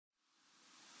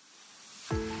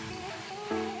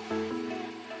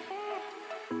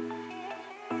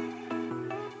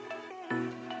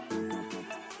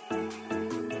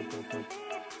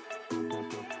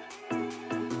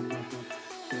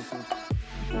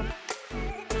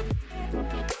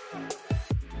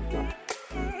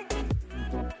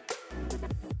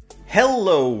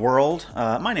Hello, world.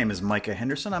 My name is Micah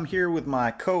Henderson. I'm here with my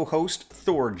co-host,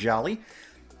 Thor Jolly.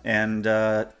 And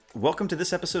welcome to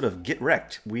this episode of Git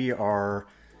Rec'd. We are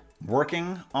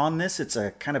working on this. It's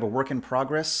a kind of a work in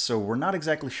progress, so we're not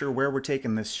exactly sure where we're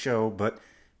taking this show, but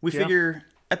we figure,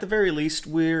 at the very least,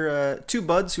 we're two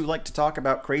buds who like to talk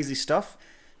about crazy stuff,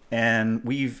 and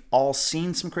we've all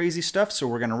seen some crazy stuff, so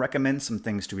we're going to recommend some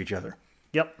things to each other.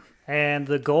 Yep. And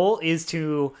the goal is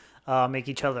to make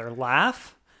each other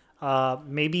laugh,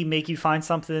 maybe make you find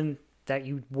something that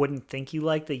you wouldn't think you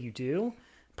like that you do,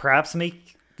 perhaps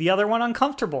make the other one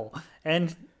uncomfortable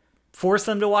and force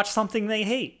them to watch something they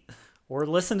hate or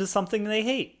listen to something they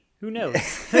hate. Who knows?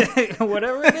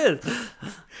 Whatever it is.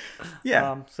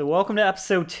 Yeah. So welcome to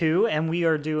episode 2, and we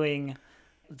are doing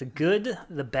the good,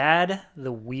 the bad,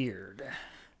 the weird.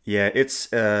 Yeah,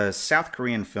 it's a South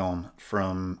Korean film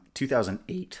from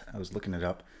 2008. I was looking it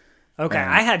up. Okay,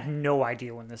 I had no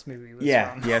idea when this movie was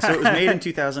from. Yeah, so it was made in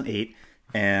 2008,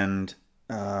 and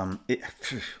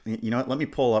you know what? Let me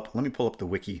pull up the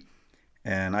wiki,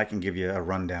 and I can give you a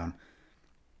rundown.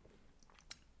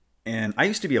 And I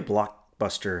used to be a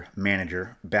Blockbuster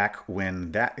manager back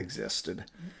when that existed.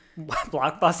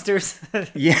 Blockbusters?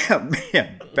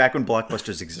 yeah, back when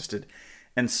Blockbusters existed.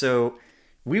 And so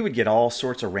we would get all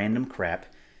sorts of random crap.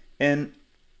 And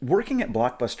working at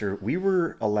Blockbuster, we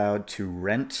were allowed to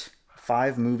rent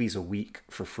 5 movies a week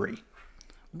for free.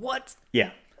 What?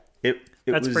 Yeah.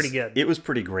 That's pretty good. It was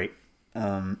pretty great.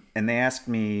 And they asked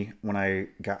me when I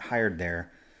got hired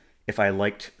there if I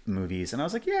liked movies. And I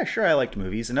was like, yeah, sure, I liked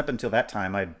movies. And up until that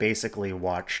time, I'd basically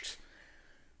watched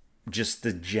just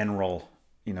the general,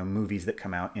 movies that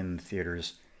come out in the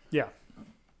theaters. Yeah.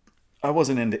 I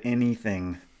wasn't into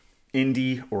anything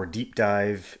indie or deep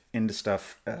dive into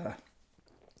stuff.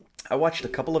 I watched a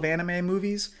couple of anime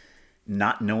movies,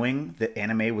 not knowing that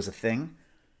anime was a thing.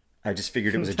 I just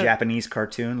figured it was a Japanese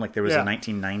cartoon. Like there was a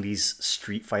 1990s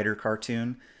Street Fighter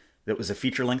cartoon that was a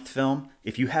feature-length film.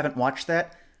 If you haven't watched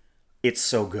that, it's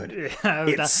so good.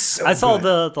 I saw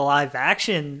the live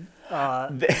action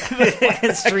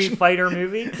Street Fighter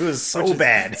movie. It was so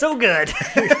bad. So good.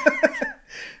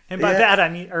 And by bad, I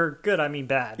mean, or good, I mean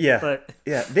bad. Yeah. But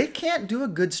they can't do a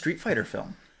good Street Fighter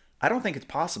film. I don't think it's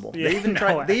possible. Yeah, they even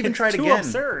tried too again.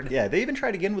 Absurd. Yeah, they even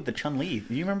tried again with the Chun-Li.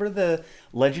 Do you remember the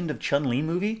Legend of Chun-Li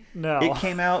movie? No. It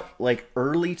came out like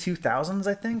early 2000s,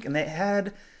 I think, and they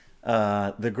had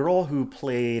the girl who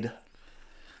played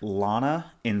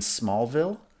Lana in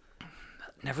Smallville.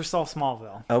 Never saw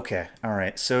Smallville. Okay, all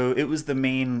right. So it was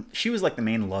she was like the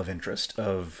main love interest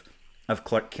of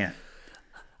Clark Kent.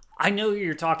 I know who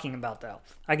you're talking about, though.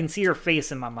 I can see her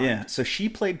face in my mind. Yeah, so she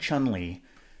played Chun-Li,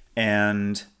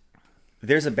 and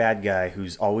there's a bad guy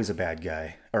who's always a bad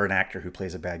guy, or an actor who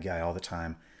plays a bad guy all the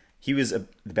time. He was the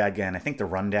bad guy in, I think, The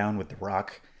Rundown with The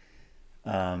Rock.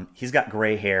 He's got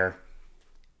gray hair.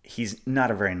 He's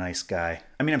not a very nice guy.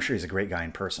 I mean, I'm sure he's a great guy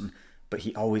in person, but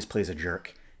he always plays a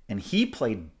jerk. And he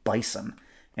played Bison,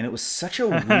 and it was such a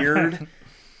weird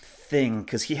thing,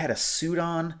 because he had a suit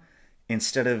on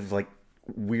instead of, like,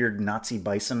 weird Nazi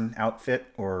Bison outfit,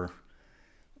 or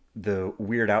the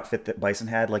weird outfit that Bison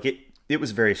had. Like, it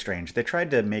was very strange. They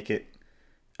tried to make it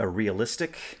a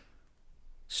realistic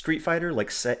Street Fighter,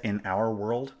 like set in our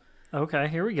world. Okay,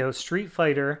 here we go. Street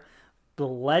Fighter, The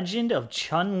Legend of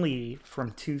Chun-Li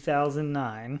from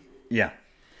 2009. Yeah.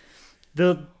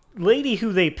 The lady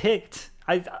who they picked,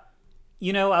 I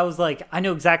was like, I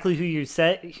know exactly who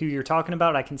you're talking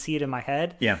about. I can see it in my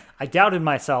head. Yeah. I doubted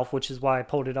myself, which is why I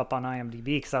pulled it up on IMDb,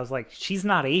 because I was like, she's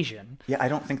not Asian. Yeah, I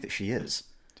don't think that she is.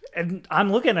 And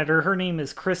I'm looking at her. Her name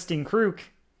is Kristen Kruk.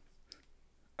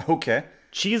 Okay.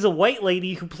 She's a white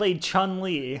lady who played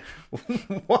Chun-Li.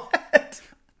 What?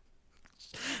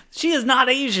 She is not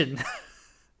Asian.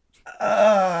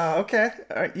 Okay.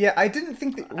 All right. Yeah, I didn't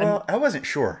think that... Well, I wasn't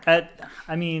sure. I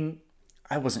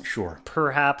wasn't sure.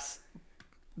 Perhaps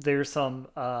there's some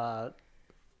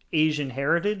Asian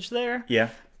heritage there. Yeah.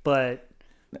 But...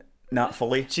 Not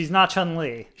fully? She's not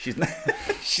Chun-Li. She's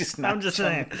not I'm just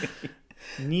saying.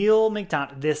 Neil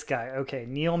McDonough. This guy. Okay,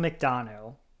 Neil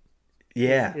McDonough.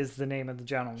 Yeah. Is the name of the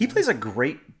gentleman. He plays a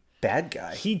great bad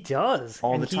guy. He does.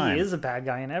 All the time. He is a bad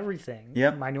guy in everything.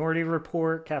 Yep. Minority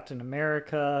Report, Captain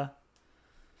America.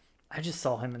 I just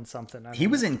saw him in something. He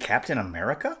was in Captain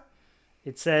America?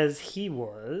 It says he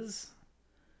was.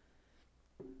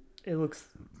 It looks...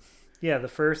 Yeah, the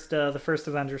first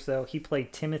Avengers, though. He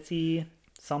played Timothy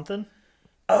something.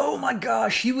 Oh my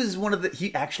gosh,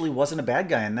 he actually wasn't a bad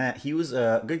guy in that. He was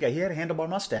a good guy. He had a handlebar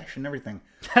mustache and everything.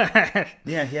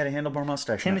 Yeah, he had a handlebar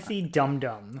mustache. Timothy Dum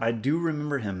Dum. I do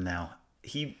remember him now.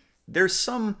 There's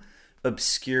some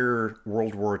obscure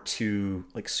World War II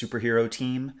like superhero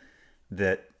team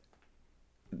that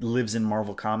lives in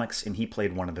Marvel Comics, and he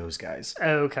played one of those guys.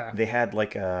 Okay. They had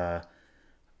like a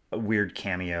weird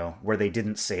cameo where they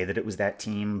didn't say that it was that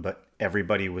team, but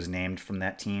everybody was named from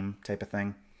that team type of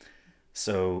thing.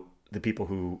 So the people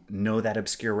who know that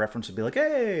obscure reference would be like,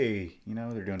 hey,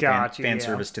 they're doing fan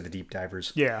service to the deep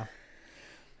divers. Yeah.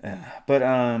 But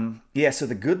so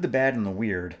The Good, the Bad, and the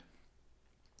Weird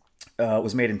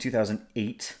was made in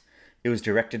 2008. It was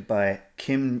directed by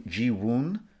Kim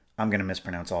Ji-woon. I'm going to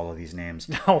mispronounce all of these names.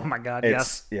 Oh my God,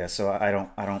 yes. Yeah, so I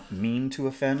don't mean to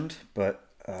offend, but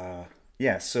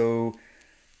so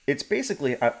it's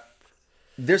basically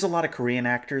there's a lot of Korean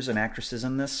actors and actresses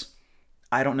in this.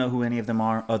 I don't know who any of them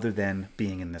are other than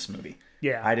being in this movie.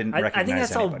 Yeah. I didn't recognize anybody. I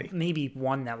think I anybody. saw maybe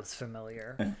one that was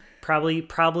familiar. Yeah.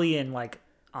 Probably in like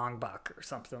Ong-bak or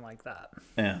something like that.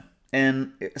 Yeah.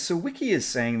 And so Wiki is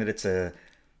saying that it's a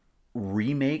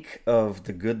remake of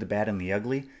The Good, the Bad, and the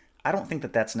Ugly. I don't think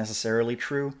that that's necessarily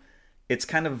true. It's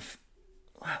kind of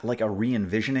like a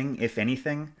re-envisioning, if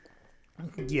anything.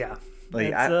 Yeah.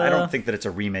 Like I don't think that it's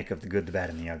a remake of The Good, the Bad,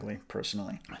 and the Ugly,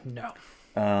 personally. No.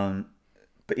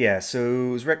 But yeah, so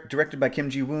it was directed by Kim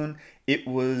Ji-woon. It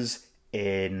was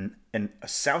a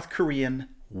South Korean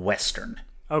Western.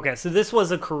 Okay, so this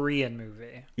was a Korean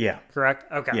movie. Yeah. Correct?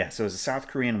 Okay. Yeah, so it was a South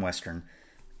Korean Western.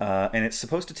 And it's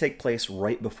supposed to take place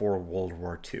right before World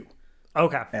War II.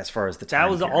 Okay. As far as the time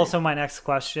That was period. also my next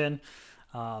question.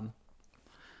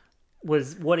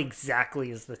 Was what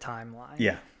exactly is the timeline?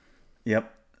 Yeah.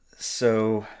 Yep.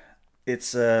 So it's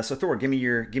so Thor, give me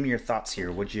your thoughts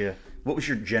here. What was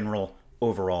your general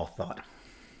overall thought?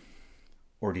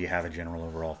 Or do you have a general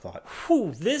overall thought?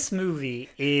 Whew, this movie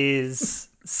is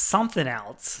something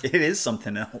else. It is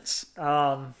something else.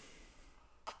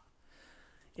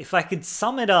 If I could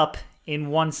sum it up in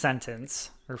one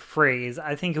sentence or phrase,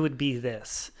 I think it would be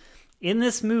this. In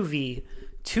this movie,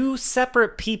 two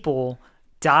separate people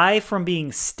die from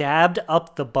being stabbed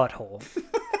up the butthole.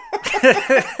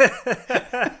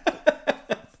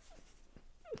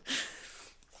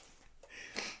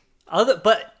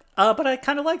 But I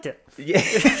kind of liked it. Yeah.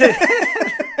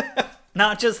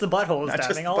 Not just the butthole Not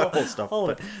stabbing. just the butthole stuff. All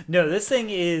of it. No, this thing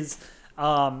is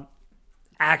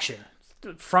action,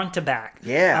 front to back.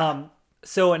 Yeah.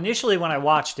 So initially when I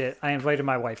watched it, I invited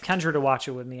my wife Kendra to watch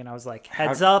it with me, and I was like,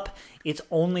 heads up, it's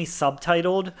only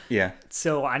subtitled. Yeah.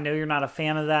 So I know you're not a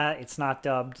fan of that. It's not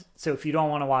dubbed. So if you don't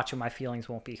want to watch it, my feelings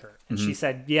won't be hurt. And she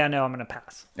said, yeah, no, I'm going to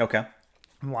pass. Okay.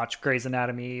 And watch Grey's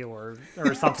Anatomy or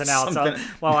something else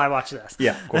while I watch this.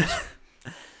 Yeah, of course.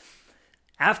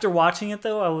 After watching it,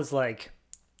 though, I was like,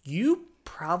 you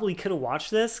probably could have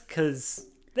watched this because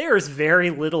there is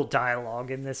very little dialogue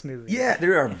in this movie. Yeah,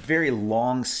 there are very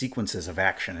long sequences of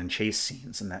action and chase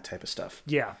scenes and that type of stuff.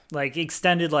 Yeah, like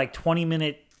extended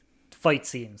 20-minute fight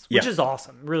scenes, which is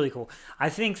awesome. Really cool. I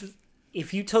think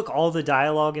if you took all the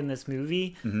dialogue in this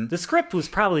movie, the script was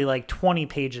probably 20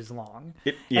 pages long.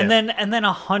 And then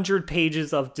 100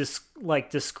 pages of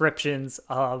descriptions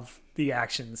of the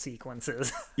action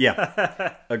sequences.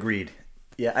 Yeah, agreed.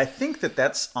 Yeah, I think that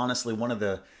that's honestly one of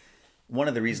the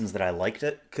reasons that I liked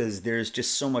it, because there's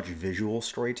just so much visual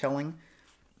storytelling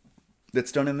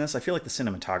that's done in this. I feel like the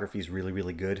cinematography is really,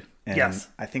 really good. And yes.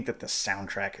 I think that the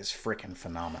soundtrack is freaking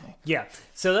phenomenal. Yeah.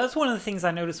 So that's one of the things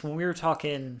I noticed when we were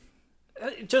talking,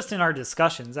 just in our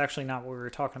discussions, actually not what we were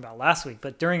talking about last week,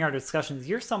 but during our discussions,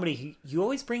 you're somebody who you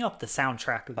always bring up the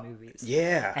soundtrack of movies.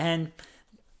 Yeah. And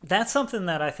that's something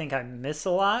that I think I miss a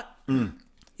lot.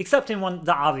 Except in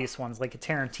the obvious ones, like a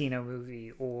Tarantino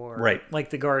movie or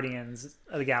like the Guardians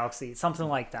of the Galaxy, something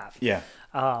like that. Yeah.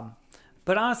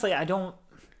 But honestly, I don't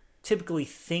typically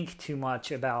think too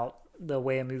much about the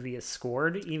way a movie is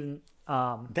scored. Even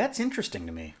that's interesting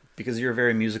to me because you're a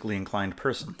very musically inclined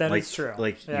person. That is true.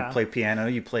 You play piano,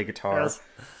 you play guitar. Yes.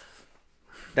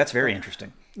 That's very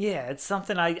interesting. Yeah, it's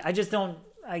something I just don't,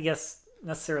 I guess,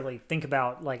 necessarily think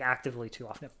about actively too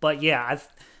often. But yeah,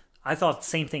 I thought the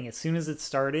same thing as soon as it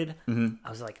started. I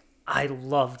was like, I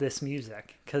love this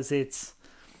music because it's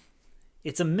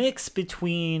a mix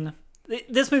between.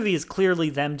 This movie is clearly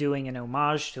them doing an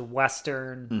homage to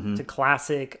Western, to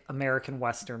classic American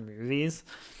Western movies,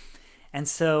 and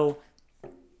so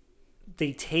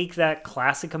they take that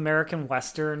classic American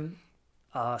Western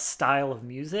style of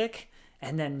music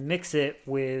and then mix it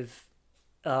with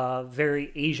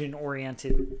very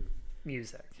Asian-oriented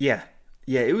music. Yeah.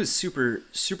 Yeah, it was super,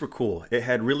 super cool. It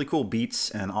had really cool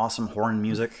beats and awesome horn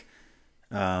music.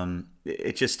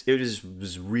 It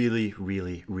was really,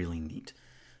 really, really neat.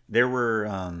 There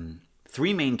were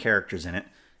 3 main characters in it,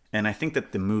 And I think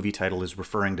that the movie title is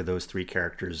referring to those three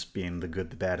characters being the good,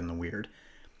 the bad, and the weird.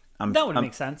 That would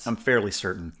make sense. I'm fairly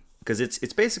certain. Because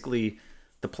it's basically,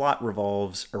 the plot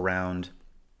revolves around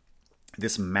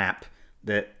this map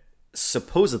that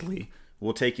supposedly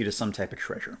will take you to some type of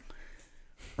treasure.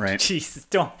 Right? Jesus,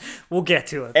 don't. We'll get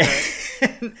to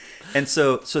it. And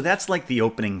so that's like the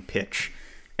opening pitch.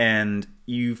 And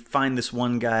you find this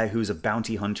one guy who's a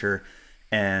bounty hunter,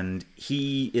 and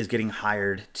he is getting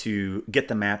hired to get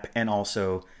the map, and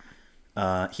also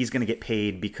he's going to get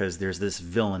paid because there's this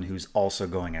villain who's also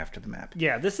going after the map.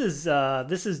 Yeah, this is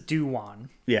Duwan.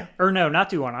 Yeah. Or no, not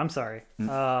Duwan. I'm sorry.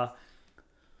 Where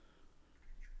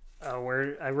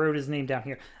I wrote his name down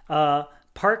here.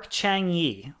 Park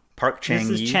Chang-yi. Park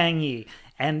Chang-yi. This is Chang-yi.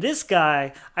 And this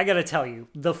guy, I got to tell you,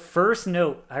 the first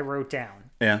note I wrote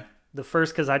down. Yeah. The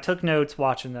first, because I took notes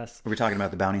watching this. Are we talking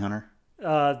about the bounty hunter?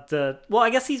 Well, I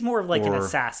guess he's more of like an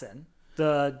assassin.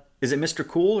 Is it Mr.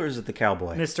 Cool or is it the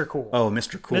cowboy? Mr. Cool. Oh,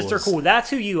 Mr. Cool. Mr. Cool. That's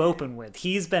who you open with.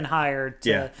 He's been hired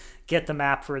to get the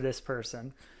map for this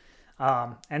person.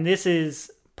 And this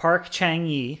is Park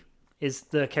Chang-yi is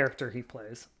the character he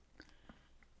plays.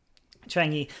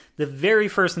 Chang-yi. The very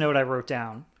first note I wrote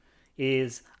down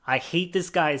is, I hate this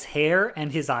guy's hair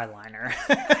and his eyeliner.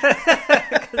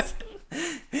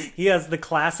 He has the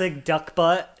classic duck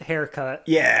butt haircut.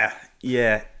 Yeah.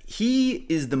 He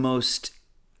is the most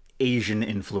Asian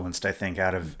influenced, I think,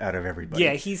 out of everybody.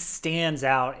 Yeah, he stands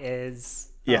out as...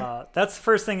 that's the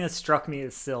first thing that struck me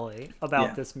as silly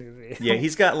about this movie. Yeah,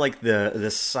 he's got like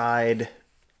the side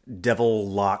devil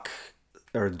lock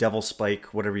or devil spike,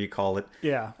 whatever you call it.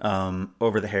 Yeah.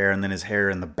 Over the hair, and then his hair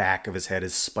in the back of his head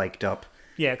is spiked up.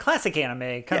 Yeah, classic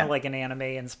anime, kind of like an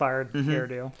anime-inspired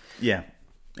hairdo. Yeah,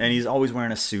 and he's always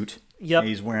wearing a suit. Yep.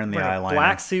 He's wearing the eyeliner.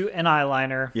 Black suit and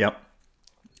eyeliner. Yep.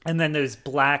 And then those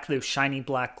shiny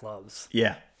black gloves.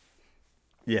 Yeah.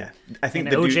 I think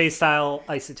the OJ style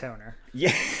isotoner.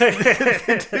 Yeah.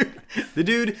 the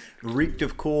dude reeked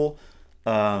of cool,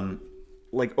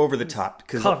 like over the top,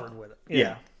 covered with it.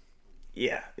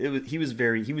 Yeah. He was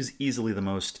easily the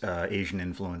most Asian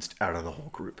influenced out of the whole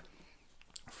group.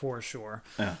 For sure.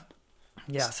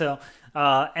 Yeah. So,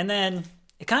 and then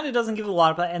it kind of doesn't give a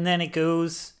lot of, and then it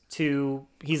goes to,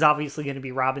 he's obviously going to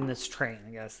be robbing this train.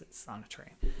 I guess it's on a train.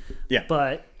 Yeah.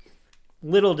 But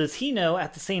little does he know,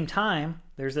 at the same time,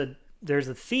 there's a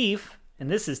thief,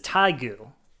 and this is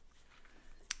Taegu.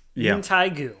 Yeah.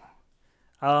 Taegu,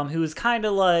 who is kind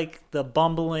of like the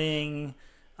bumbling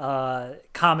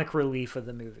comic relief of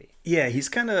the movie. Yeah, he's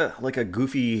kind of like a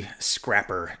goofy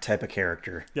scrapper type of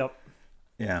character. Yep.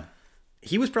 Yeah.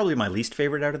 He was probably my least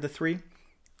favorite out of the three.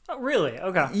 Oh, really?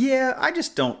 Okay. Yeah, I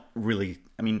just don't really...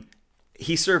 I mean,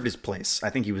 he served his place.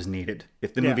 I think he was needed.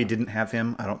 If the movie didn't have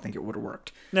him, I don't think it would have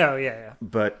worked. No, yeah.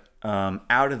 But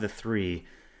out of the three,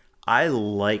 I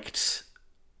liked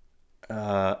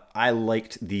the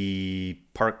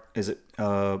Park... Is it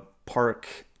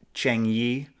Park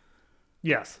Chang-yi?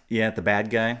 Yes. Yeah, the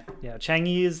bad guy. Yeah,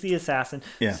 Chang-yi is the assassin.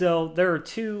 Yeah. So there are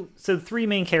three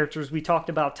main characters. We talked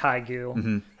about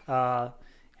Taegu. And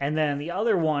then the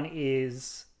other one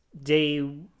is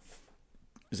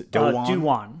Is it Dowan?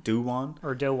 Duwan. Duwan?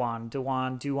 Or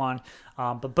Duwan.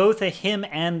 But both of him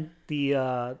and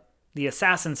the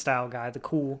assassin style guy, the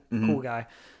cool guy,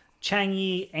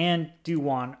 Chang-yi and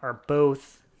Duwan are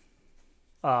both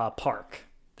Park.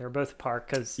 They're both Park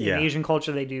because in Asian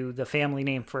culture they do the family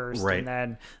name first and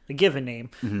then the given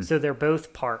name. So they're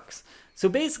both Parks. So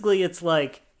basically it's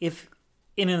like if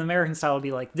in an American style it'd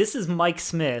be like, this is Mike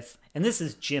Smith and this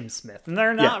is Jim Smith. And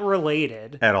they're not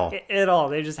related. At all. At all.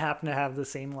 They just happen to have the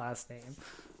same last name.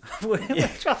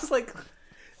 Which I was like...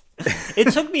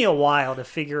 It took me a while to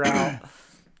figure out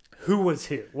who was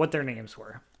who, what their names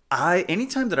were.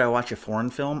 Anytime that I watch a foreign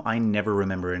film, I never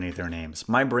remember any of their names.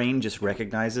 My brain just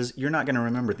recognizes, you're not going to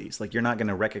remember these. Like, you're not going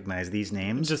to recognize these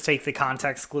names. Just take the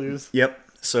context clues. Yep.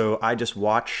 So I just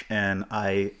watch and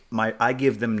I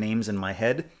give them names in my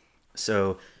head.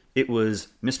 So it was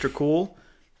Mr. Cool,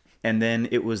 and then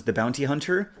it was the bounty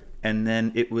hunter, and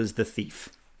then it was the thief.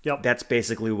 Yep. That's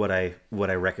basically what I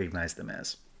recognize them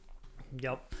as.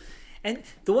 Yep. And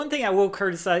the one thing I will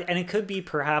criticize, and it could be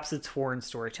perhaps it's foreign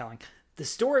storytelling, the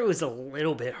story was a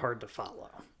little bit hard to follow.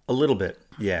 A little bit,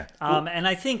 yeah. And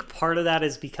I think part of that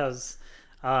is because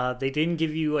they didn't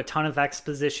give you a ton of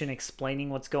exposition explaining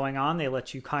what's going on. They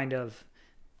let you kind of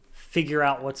figure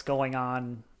out what's going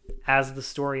on as the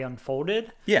story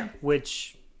unfolded. Yeah.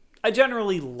 Which I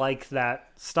generally like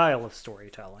that style of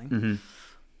storytelling.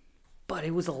 But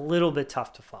it was a little bit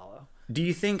tough to follow. Do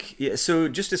you think... Yeah, so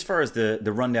just as far as the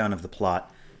rundown of the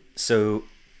plot, so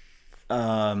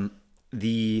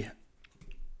the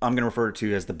I'm going to refer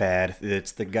to as the bad.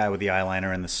 It's the guy with the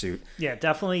eyeliner and the suit. Yeah,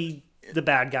 definitely the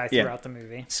bad guy throughout the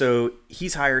movie. So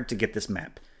he's hired to get this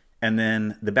map. And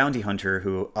then the bounty hunter,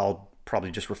 who I'll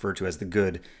probably just refer to as the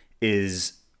good,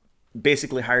 is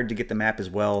basically hired to get the map as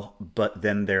well. But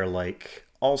then they're like,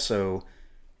 also,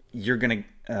 you're going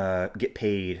to get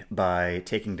paid by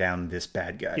taking down this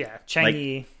bad guy. Yeah,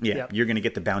 Chang-Yi. You're going to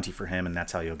get the bounty for him, and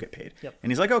that's how you'll get paid. Yep.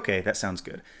 And he's like, okay, that sounds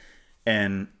good.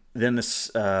 And then this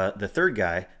the third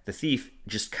guy, the thief,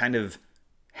 just kind of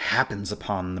happens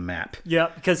upon the map. Yeah,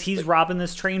 because he's robbing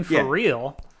this train for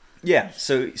real. Yeah,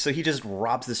 so he just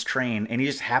robs this train, and he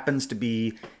just happens to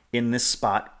be in this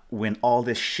spot when all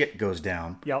this shit goes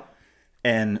down. Yep.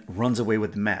 And runs away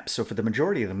with the map. So for the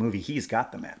majority of the movie, he's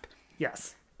got the map.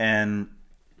 Yes.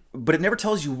 But it never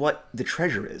tells you what the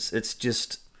treasure is. It's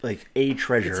just like a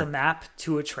treasure. It's a map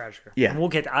to a treasure. Yeah. And we'll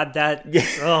get that. Yeah.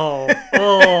 So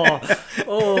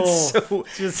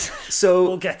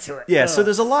we'll get to it. Yeah. So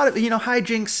there's a lot of,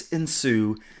 hijinks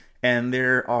ensue, and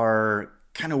there are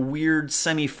kind of weird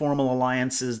semi-formal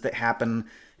alliances that happen,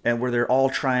 and where they're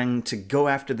all trying to go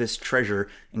after this treasure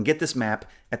and get this map.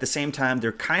 At the same time,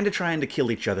 they're kind of trying to kill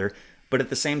each other, but at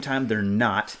the same time, they're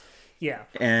not. Yeah.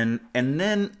 And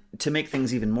then, to make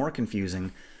things even more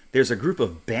confusing, there's a group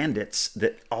of bandits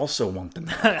that also want the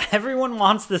map. Everyone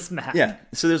wants this map. Yeah.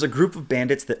 So there's a group of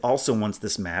bandits that also wants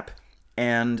this map,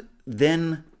 and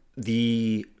then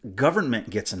the government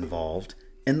gets involved,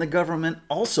 and the government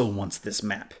also wants this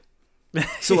map.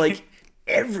 So, like,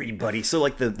 everybody. So,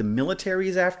 like, the military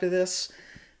is after this.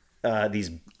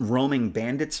 These roaming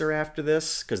bandits are after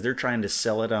this because they're trying to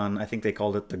sell it on, I think they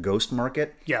called it the ghost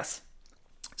market. Yes.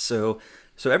 So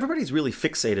everybody's really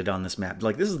fixated on this map.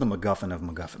 Like, this is the MacGuffin of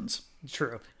MacGuffins.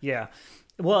 True. Yeah.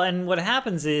 Well, and what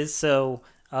happens is,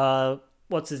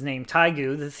 what's his name?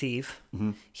 Taigu, the thief.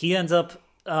 Mm-hmm. He ends up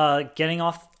getting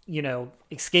off,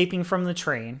 escaping from the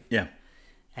train. Yeah.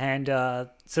 And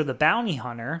so the bounty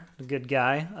hunter, the good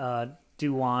guy,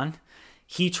 Duan,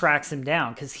 he tracks him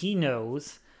down because he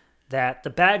knows that the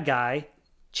bad guy,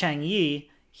 Chang-Yi,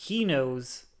 he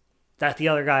knows that the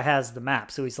other guy has the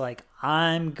map. So he's like,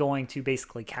 I'm going to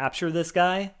basically capture this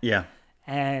guy. Yeah.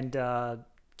 And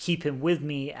keep him with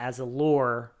me as a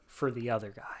lure for the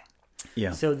other guy.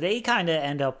 Yeah. So they kind of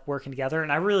end up working together,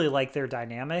 and I really like their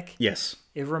dynamic. Yes.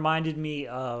 It reminded me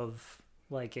of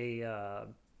like a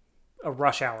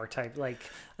Rush Hour type, like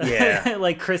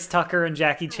like Chris Tucker and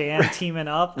Jackie Chan teaming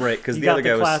up, right? Because the other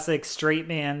guy was classic straight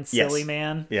man, silly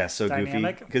man, so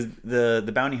dynamic. Goofy. Because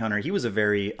the bounty hunter, he was a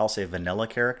very, I'll say, vanilla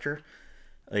character.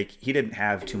 Like, he didn't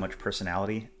have too much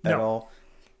personality at all.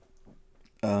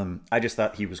 I just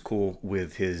thought he was cool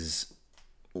with his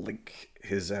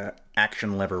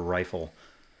action lever rifle.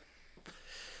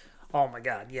 Oh my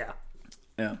god, yeah,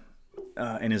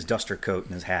 and his duster coat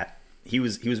and his hat. He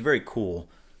was very cool.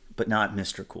 But not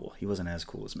Mr. Cool. He wasn't as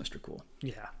cool as Mr. Cool.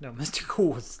 Yeah, no, Mr.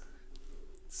 Cool was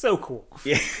so cool.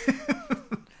 Yeah.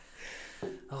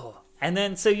 And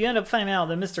then so you end up finding out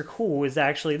that Mr. Cool is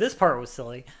actually, this part was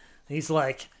silly. He's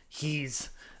like, he's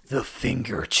the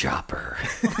finger chopper.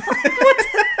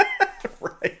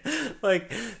 Right.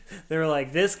 Like, they're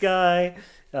like, this guy,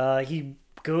 he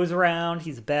goes around,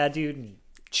 he's a bad dude, and he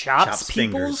chops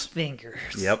people's fingers.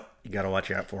 Yep. You got to watch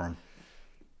out for him.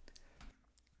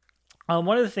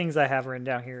 One of the things I have written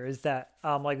down here is that,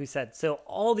 like we said, so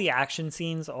all the action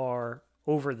scenes are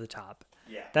over the top.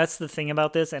 Yeah. That's the thing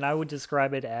about this, and I would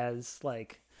describe it as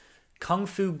like kung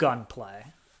fu gunplay.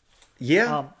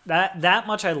 Yeah. That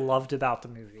much I loved about the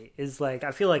movie is like,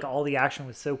 I feel like all the action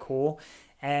was so cool,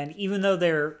 and even though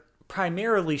they're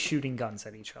primarily shooting guns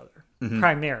at each other,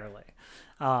 primarily,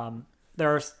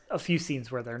 there are a few scenes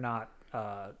where they're not.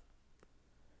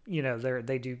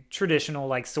 They do traditional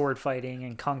like sword fighting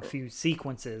and kung fu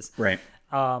sequences. Right.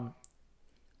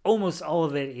 Almost all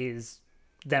of it is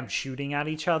them shooting at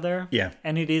each other. Yeah.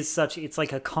 And it's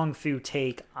like a kung fu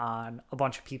take on a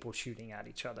bunch of people shooting at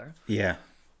each other. Yeah.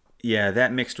 Yeah,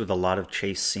 that mixed with a lot of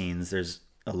chase scenes. There's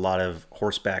a lot of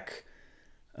horseback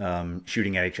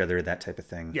shooting at each other, that type of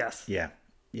thing. Yes. Yeah.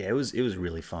 Yeah, it was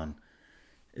really fun.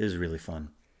 It was really fun.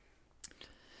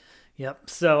 Yep.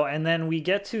 So, and then we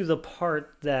get to the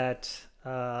part that,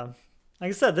 like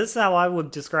I said, this is how I would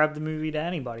describe the movie to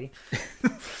anybody.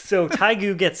 So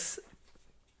Taigu gets,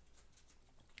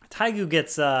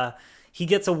 he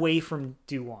gets away from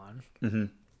Duan. Mm-hmm.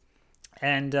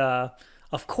 And,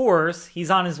 of course, he's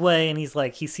on his way, and he's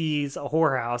like, he sees a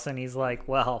whorehouse, and he's like,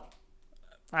 well,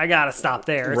 I gotta stop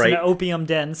there. It's an opium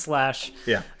den slash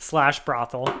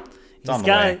brothel.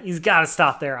 He's got to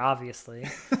stop there, obviously.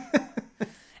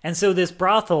 And so this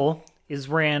brothel is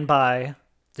ran by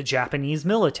the Japanese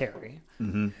military,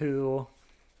 who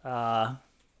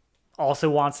also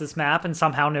wants this map and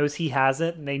somehow knows he has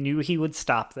it, and they knew he would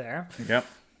stop there. Yep.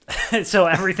 So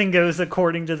everything goes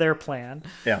according to their plan.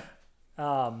 Yeah.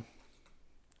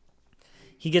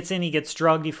 He gets in, he gets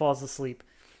drugged, he falls asleep.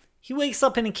 He wakes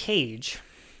up in a cage,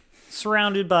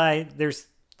 surrounded by there's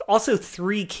also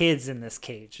 3 kids in this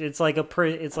cage. It's like a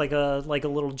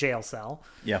little jail cell.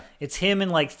 Yeah. It's him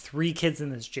and like 3 kids in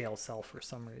this jail cell for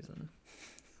some reason.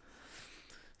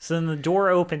 So then the door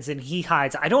opens and he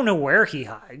hides. I don't know where he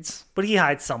hides, but he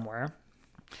hides somewhere.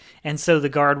 And so the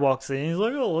guard walks in. He's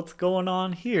like, "Oh, what's going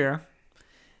on here?"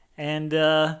 And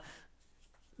the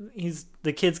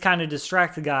kids kind of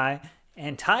distract the guy,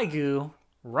 and Taigu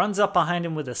runs up behind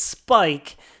him with a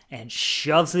spike and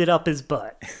shoves it up his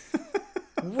butt.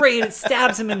 It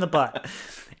stabs him in the butt.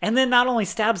 And then not only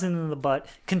stabs him in the butt,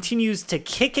 continues to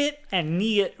kick it and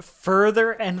knee it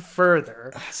further and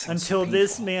further until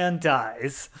this man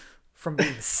dies from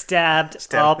being stabbed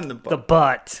up the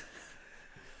butt.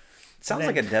 Sounds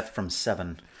like a death from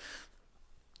Seven.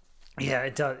 Yeah,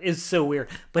 it does. It's so weird.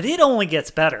 But it only gets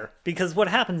better because what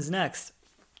happens next,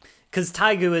 because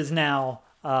Taigu is now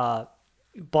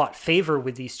bought favor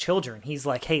with these children. He's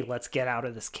like, "Hey, let's get out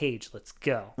of this cage. Let's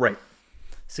go." Right.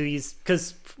 So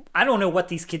because I don't know what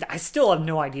these kids, I still have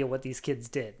no idea what these kids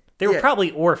did. They were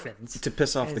probably orphans. To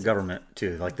piss off the government,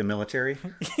 too, like the military.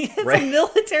 It's a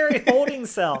military holding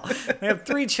cell. They have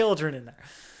 3 children in there.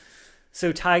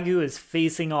 So Taigu is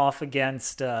facing off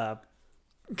against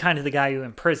kind of the guy who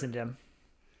imprisoned him.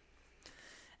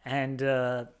 And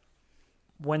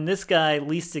when this guy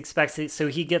least expects it, so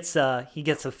he pulls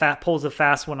a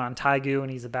fast one on Taigu, and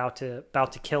he's about to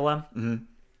kill him. Mm-hmm.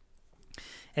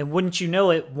 And wouldn't you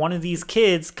know it, one of these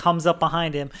kids comes up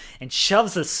behind him and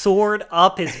shoves a sword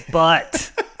up his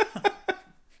butt.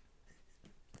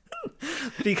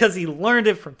 Because he learned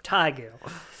it from Taigu.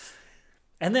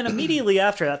 And then immediately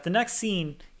after that, the next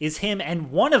scene is him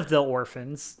and one of the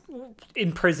orphans,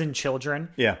 imprisoned children.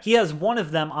 Yeah. He has one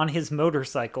of them on his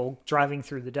motorcycle driving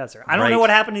through the desert. I don't know what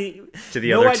happened to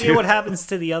the other 2. No idea what happens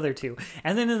to the other 2.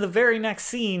 And then in the very next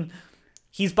scene,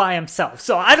 he's by himself.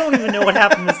 So I don't even know what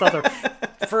happened to this other.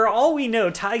 For all we know,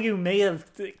 Taigu may have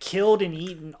killed and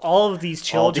eaten all of these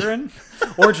children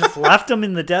or just left them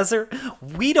in the desert.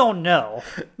 We don't know.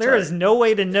 There is no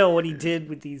way to know what he did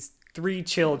with these 3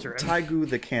 children. Taigu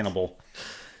the cannibal.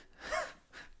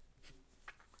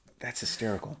 That's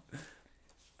hysterical.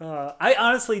 I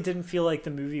honestly didn't feel like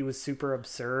the movie was super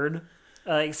absurd.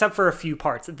 Except for a few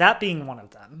parts, that being one of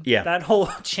them. Yeah. That whole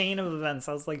chain of events,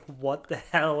 I was like, what the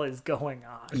hell is going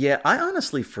on? Yeah, I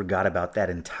honestly forgot about that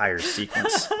entire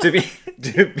sequence, to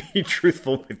be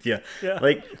truthful with you. Yeah.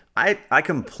 Like, I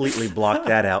completely blocked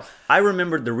that out. I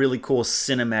remembered the really cool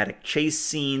cinematic chase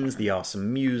scenes, the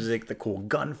awesome music, the cool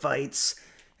gunfights.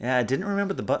 Yeah, I didn't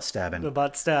remember the butt stabbing. The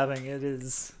butt stabbing, it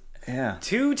is... Yeah.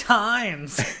 2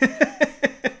 times!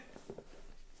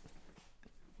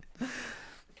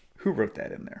 Who wrote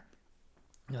that in there?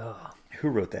 Ugh. Who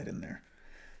wrote that in there?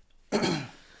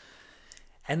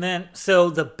 And then, so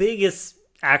the biggest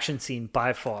action scene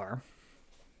by far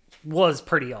was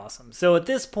pretty awesome. So at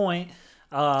this point,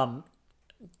 Duan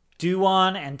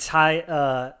and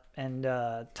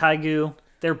Taigu,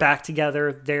 they're back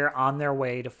together. They're on their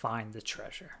way to find the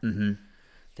treasure. Mm-hmm.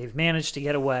 They've managed to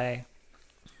get away.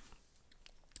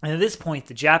 And at this point,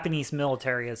 the Japanese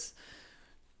military has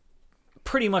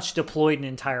pretty much deployed an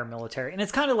entire military. And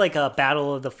it's kind of like a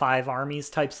Battle of the 5 Armies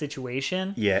type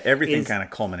situation. Yeah, everything kind of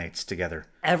culminates together.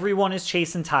 Everyone is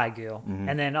chasing Taigu. Mm-hmm.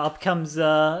 And then up comes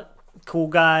cool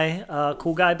guy,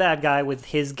 bad guy with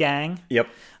his gang. Yep.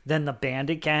 Then the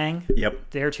bandit gang. Yep.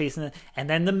 They're chasing it. And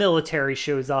then the military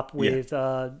shows up with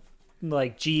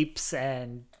like jeeps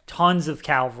and tons of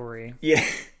cavalry. Yeah,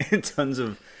 and tons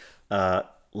of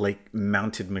like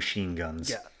mounted machine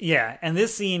guns. Yeah. Yeah, and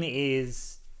this scene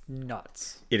is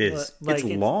nuts. It is. Like, it's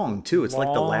long too. It's long.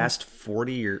 like the last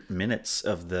 40 minutes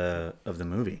of the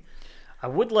movie. I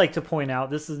would like to point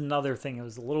out, this is another thing that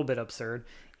was a little bit absurd,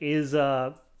 is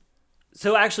so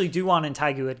actually Duan and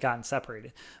Taigu had gotten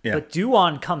separated. Yeah. But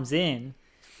Duan comes in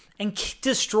and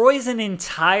destroys an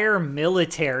entire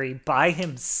military by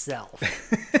himself.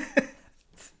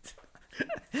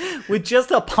 With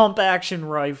just a pump action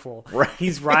rifle. Right.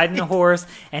 He's riding a horse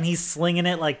and he's slinging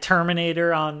it like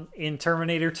Terminator in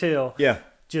Terminator 2. Yeah.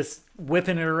 Just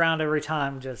whipping it around every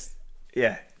time.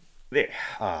 Yeah.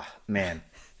 Man.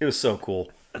 It was so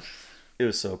cool. It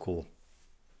was so cool.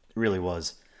 It really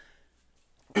was.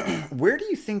 Where do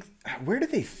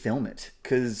they film it?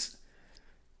 Because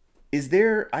is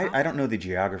there... I don't know the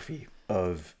geography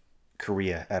of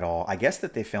Korea at all. I guess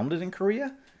that they filmed it in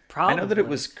Korea. Probably. I know that it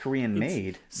was Korean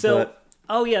made. So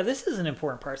Oh yeah, this is an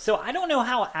important part. So I don't know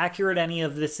how accurate any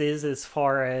of this is as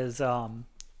far as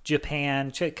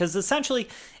Japan, because essentially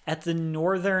at the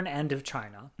northern end of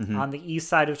China, on the east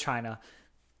side of China,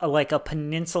 like a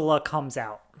peninsula comes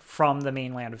out from the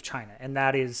mainland of China, and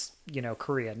that is,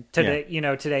 Korea. Today,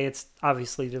 today it's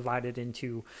obviously divided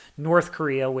into North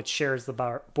Korea, which shares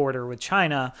the border with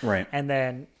China, right, and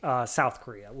then South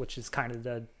Korea, which is kind of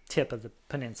the tip of the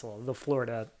peninsula, the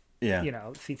Florida. Yeah,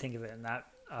 if you think of it in that,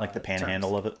 like the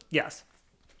panhandle of it. Yes.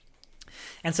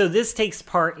 And so this takes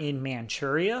part in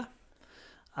Manchuria,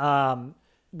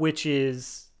 which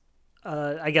is,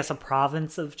 I guess, a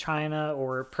province of China,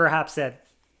 or perhaps at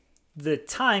the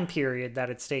time period that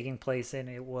it's taking place in,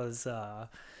 it was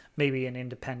maybe an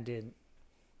independent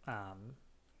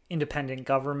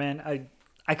government.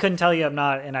 I couldn't tell you. I'm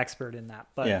not an expert in that,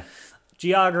 but yeah.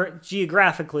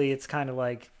 Geographically, it's kind of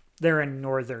like they're in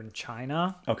northern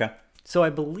China. Okay. So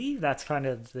I believe that's kind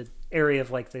of the area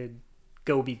of like the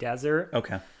Gobi Desert.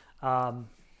 Okay.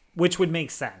 Which would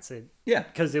make sense. Yeah.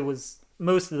 Because it was,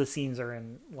 most of the scenes are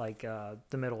in like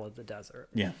the middle of the desert.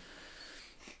 Yeah.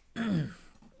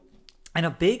 And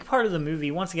a big part of the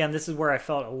movie, once again, this is where I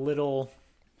felt a little,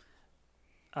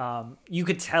 you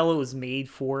could tell it was made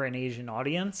for an Asian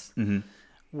audience,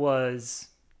 was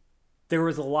there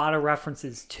was a lot of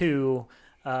references to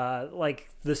like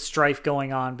the strife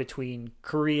going on between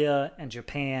Korea and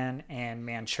Japan and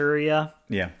Manchuria.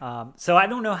 Yeah. So I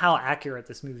don't know how accurate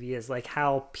this movie is, like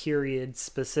how period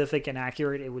specific and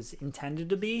accurate it was intended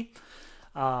to be.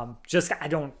 Just I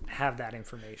don't have that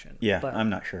information. Yeah, but I'm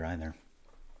not sure either.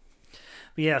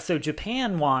 But yeah, so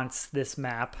Japan wants this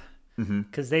map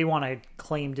because they want to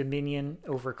claim dominion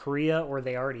over Korea, or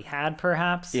they already had,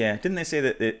 perhaps. Yeah, didn't they say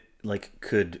that it like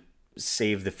could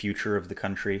save the future of the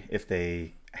country if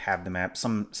they had the map?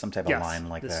 Some type of line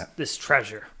like that. This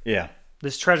treasure. Yeah.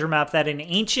 This treasure map that an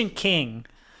ancient king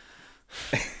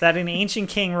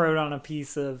wrote on a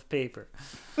piece of paper.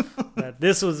 That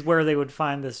this was where they would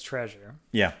find this treasure.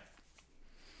 Yeah.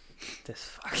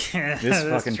 This fucking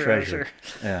this treasure.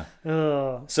 Yeah.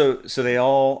 Ugh. So they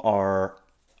all are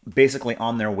basically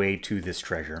on their way to this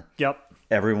treasure. Yep.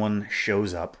 Everyone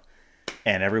shows up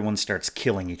and everyone starts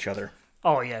killing each other.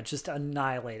 Oh yeah, just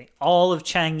annihilating. All of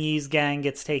Chang Yi's gang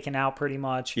gets taken out pretty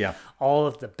much. Yeah. All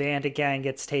of the bandit gang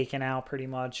gets taken out pretty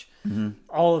much.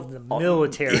 All of the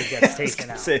military gets taken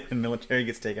out. Say the military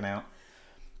gets taken out.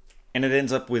 And it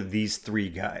ends up with these three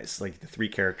guys, like the three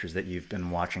characters that you've been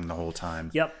watching the whole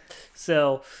time. Yep.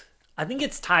 So I think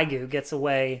it's Taigu gets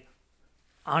away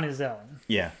on his own.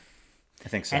 Yeah. I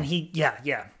think so. And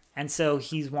yeah. And so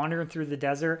he's wandering through the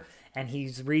desert and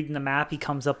he's reading the map. He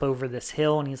comes up over this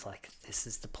hill and he's like, this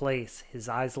is the place. His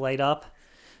eyes light up.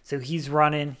 So he's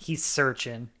running. He's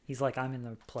searching. He's like, I'm in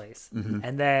the place.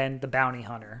 And then the bounty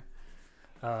hunter,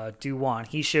 Do-Won,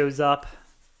 he shows up.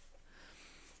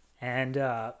 And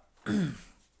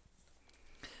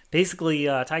basically,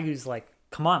 Taigu's like,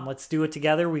 come on, let's do it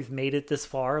together. We've made it this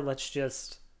far. Let's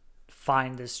just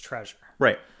find this treasure.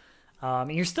 Right.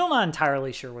 And you're still not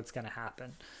entirely sure what's going to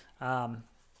happen.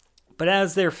 But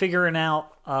as they're figuring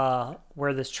out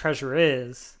where this treasure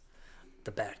is,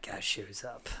 the bad guy shows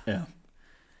up. Yeah.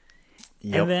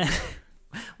 Yep. And then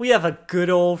we have a good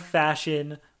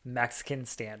old-fashioned Mexican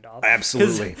standoff.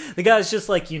 Absolutely. 'Cause the guy's just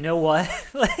like, you know what?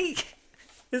 Like,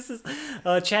 this is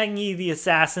Chang Yi, the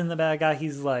assassin, the bad guy.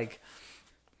 He's like,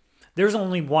 there's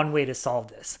only one way to solve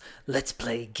this. Let's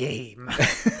play a game.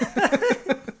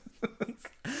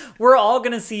 We're all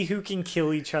going to see who can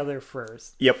kill each other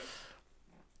first. Yep.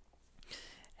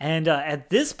 And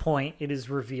at this point, it is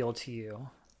revealed to you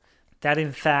that,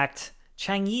 in fact,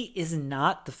 Chang Yi is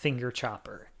not the finger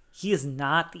chopper. He is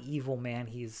not the evil man.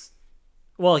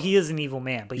 Well, he is an evil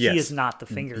man, but yes. He is not the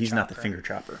finger chopper. He's not the finger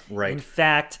chopper. Right. In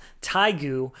fact,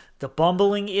 Taigu, the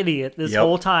bumbling idiot this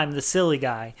whole time, the silly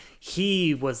guy,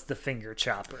 he was the finger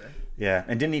chopper. Yeah.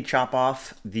 And didn't he chop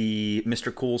off the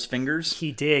Mr. Cool's fingers?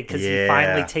 He did, because he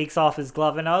finally takes off his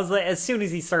glove. And I was like, as soon as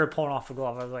he started pulling off the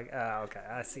glove, I was like, oh, okay,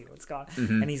 I see what's going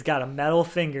on. And he's got a metal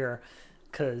finger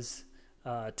because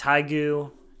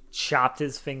Taigu chopped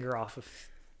his finger off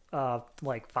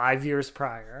like 5 years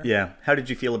prior. Yeah. How did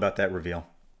you feel about that reveal?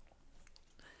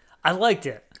 I liked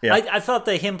it. Yeah. I thought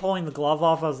that him pulling the glove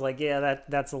off, I was like, yeah,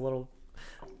 that's a little...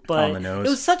 But on the nose. It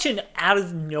was such an out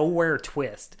of nowhere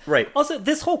twist. Right. Also,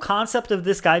 this whole concept of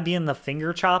this guy being the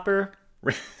finger chopper,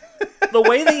 the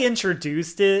way they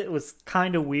introduced it was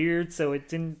kind of weird, so it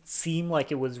didn't seem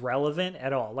like it was relevant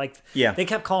at all. Like, they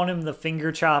kept calling him the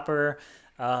finger chopper.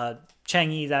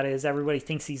 Chang Yi, that is, everybody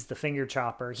thinks he's the finger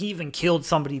chopper. He even killed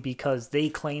somebody because they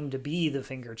claim to be the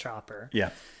finger chopper.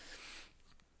 Yeah.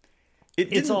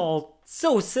 It's all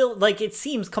so silly. Like, it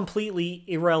seems completely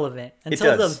irrelevant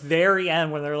until the very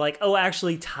end when they're like, oh,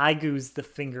 actually, Taigu's the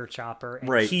finger chopper. And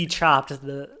Right. he chopped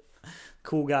the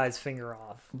cool guy's finger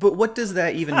off. But what does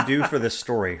that even do for the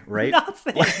story, right?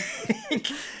 Nothing.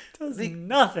 Does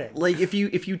nothing. Like, if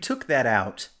you took that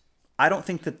out, I don't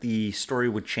think that the story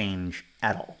would change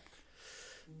at all.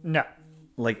 No.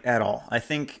 Like, at all. I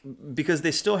think because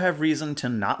they still have reason to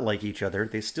not like each other.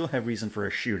 They still have reason for a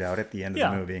shootout at the end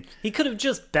of the movie. He could have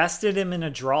just bested him in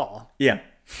a draw. Yeah.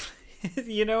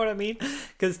 You know what I mean?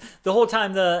 Because the whole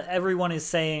time everyone is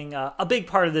saying a big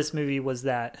part of this movie was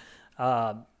that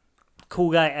cool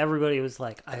guy, everybody was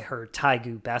like, I heard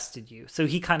Taigu bested you. So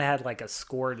he kind of had like a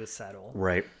score to settle.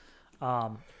 Right.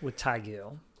 With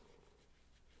Taigu.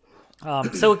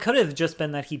 So it could have just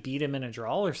been that he beat him in a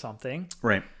draw or something.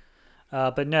 Right.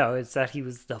 But no, it's that he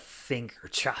was the finger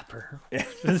chopper.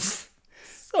 It's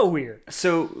so weird.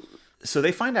 So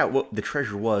they find out what the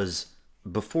treasure was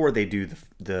before they do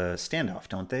the standoff,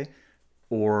 don't they?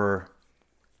 Or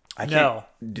I can't.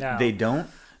 No. They don't?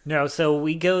 No, so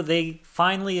they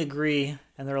finally agree,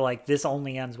 and they're like, this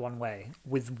only ends one way,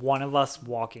 with one of us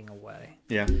walking away.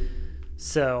 Yeah.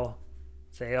 So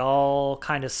they all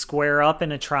kind of square up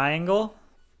in a triangle,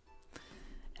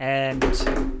 and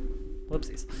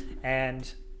whoopsies,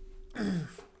 and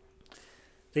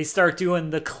they start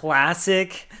doing the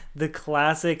classic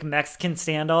Mexican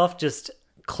standoff, just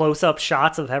close-up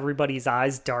shots of everybody's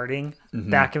eyes darting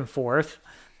back and forth.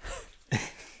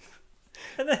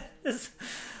 And then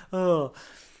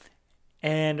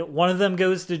and one of them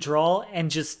goes to draw,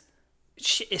 and just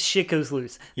shit goes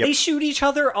loose. Yep. They shoot each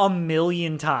other a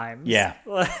million times. Yeah.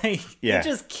 They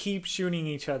just keep shooting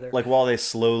each other. Like, while they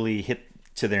slowly hit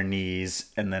to their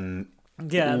knees and then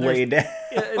lay down.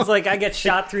 It's like, I get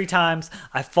shot 3 times,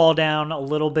 I fall down a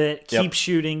little bit, keep Yep.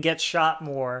 shooting, get shot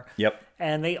more. Yep.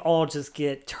 And they all just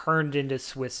get turned into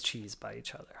Swiss cheese by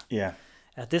each other. Yeah.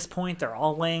 At this point, they're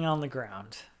all laying on the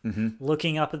ground,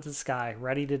 looking up at the sky,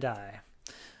 ready to die.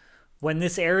 When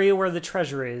this area where the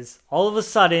treasure is, all of a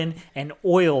sudden, an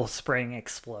oil spring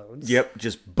explodes. Yep.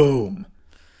 Just boom.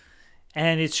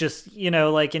 And it's just,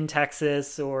 like in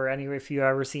Texas or anywhere, if you've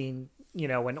ever seen,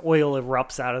 when oil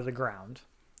erupts out of the ground.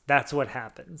 That's what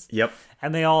happens. Yep.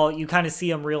 And you kind of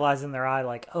see them realize in their eye,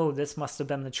 like, oh, this must have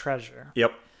been the treasure.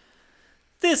 Yep.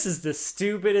 This is the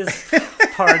stupidest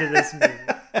part of this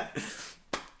movie.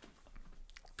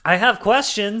 I have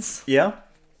questions. Yeah.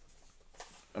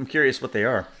 I'm curious what they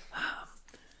are.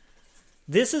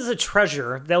 This is a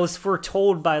treasure that was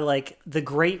foretold by, like, the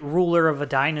great ruler of a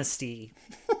dynasty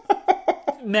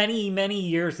many, many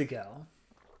years ago.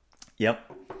 Yep.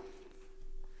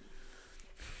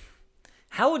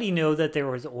 How would he know that there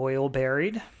was oil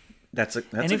buried? That's a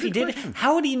And if he did, question.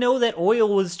 how would he know that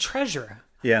oil was treasure?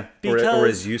 Yeah. Because- or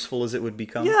as useful as it would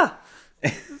become. Yeah.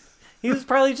 He was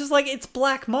probably just like, it's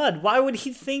black mud. Why would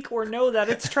he think or know that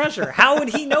it's treasure? How would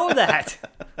he know that?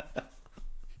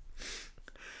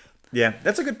 Yeah,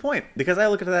 that's a good point, because I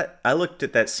looked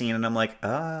at that scene and I'm like,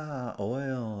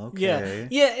 oil, okay.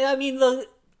 Yeah. I mean,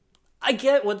 I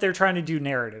get what they're trying to do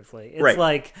narratively. It's Right.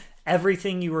 like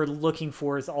everything you were looking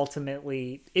for is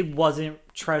ultimately, it wasn't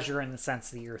treasure in the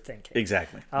sense that you're thinking.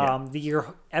 Exactly.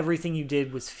 Everything you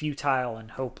did was futile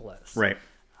and hopeless. Right.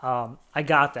 I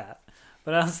got that.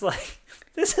 But I was like,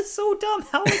 this is so dumb.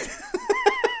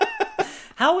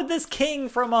 How would this king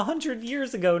from 100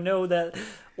 years ago know that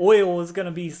oil was going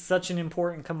to be such an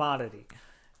important commodity?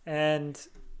 And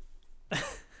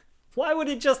why would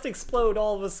it just explode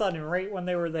all of a sudden right when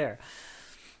they were there?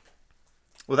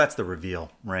 Well, that's the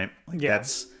reveal, right? Like, Yeah.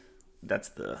 that's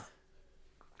the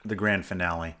grand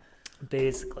finale.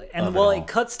 Basically. And Of it well, all. it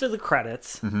cuts to the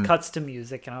credits, cuts to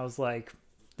music, and I was like,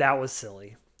 that was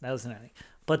silly. That wasn't anything.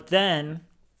 But then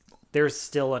there's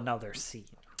still another scene.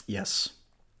 Yes.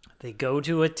 They go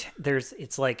to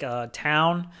it's like a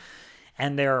town,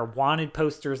 and there are wanted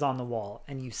posters on the wall,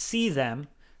 and you see them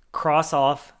cross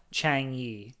off Chang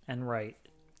Yi and write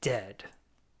dead.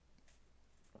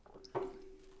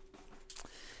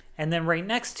 And then right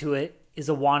next to it is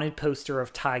a wanted poster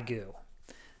of Taigu.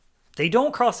 They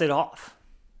don't cross it off.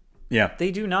 Yeah.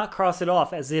 They do not cross it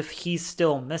off as if he's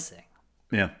still missing.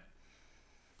 Yeah.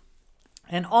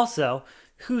 And also,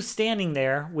 who's standing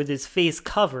there with his face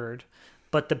covered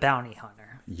but the bounty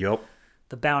hunter? Yup.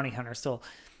 The bounty hunter still.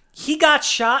 He got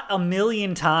shot a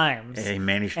million times. He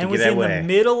managed to and get was in away. the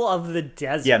middle of the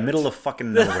desert. Yeah, middle of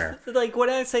fucking nowhere. Like, when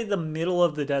I say the middle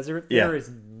of the desert, Yeah. there is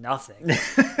nothing.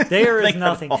 There is Nothing at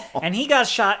nothing. all. And he got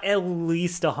shot at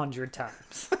least 100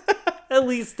 times. At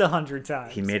least 100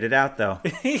 times. He made it out, though.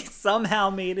 He somehow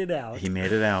made it out. He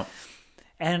made it out.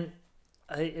 And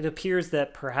it appears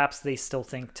that perhaps they still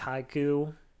think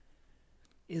Taigu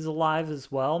is alive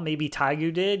as well. Maybe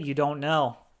Taigu did. You don't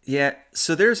know. Yeah,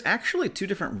 so there's actually two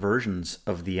different versions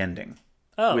of the ending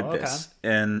with this.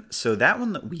 And so that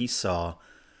one that we saw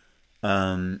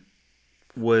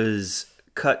was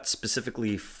cut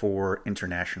specifically for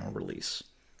international release.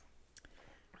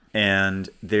 And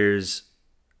there's...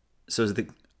 the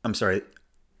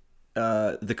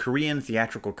Korean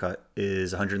theatrical cut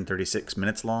is 136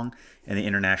 minutes long, and the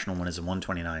international one is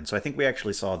 129. So I think we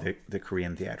actually saw the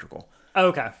Korean theatrical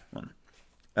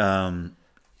one.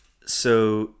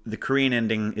 So the Korean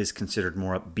ending is considered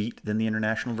more upbeat than the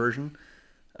international version.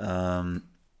 So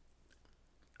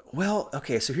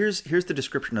here's the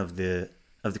description of the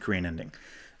Korean ending.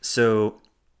 So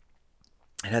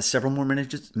it has several more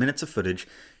minutes of footage.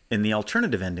 In the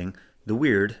alternative ending, the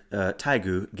weird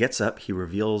Taigu gets up. He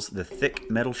reveals the thick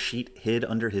metal sheet hid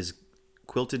under his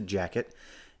quilted jacket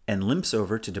and limps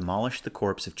over to demolish the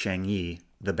corpse of Chang-yi,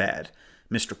 the bad,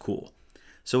 Mr. Cool.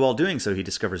 So while doing so, he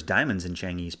discovers diamonds in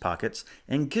Chang-yi's pockets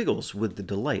and giggles with the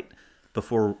delight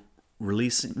before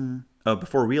realizing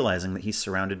that he's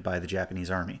surrounded by the Japanese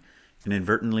army.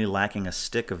 Inadvertently lighting a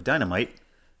stick of dynamite,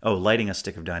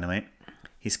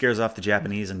 he scares off the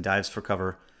Japanese and dives for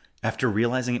cover after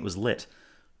realizing it was lit.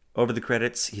 Over the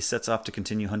credits, he sets off to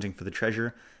continue hunting for the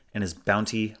treasure and his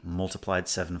bounty multiplied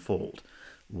sevenfold,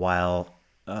 while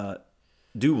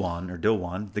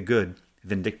Do-won, the good,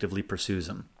 vindictively pursues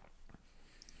him.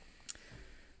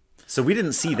 So we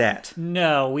didn't see that.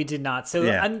 No, we did not. So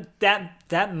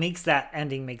that makes that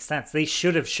ending make sense. They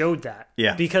should have showed that.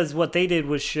 Yeah. Because what they did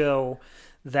was show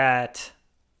that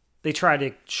they tried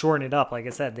to shorten it up. Like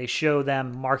I said, they show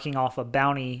them marking off a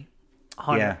bounty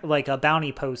hunter, like a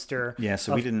bounty poster. Yeah.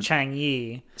 So we didn't.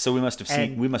 Chang-yi. So we must have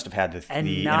seen. We must have had the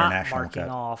international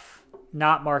cut.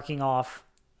 Not marking off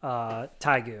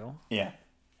Taigu. Yeah.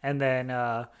 And then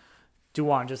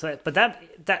Do-won just like, but that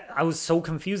I was so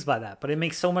confused by that, but it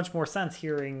makes so much more sense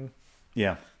hearing.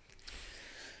 Yeah.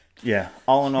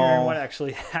 All in all, what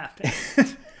actually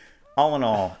happened. All in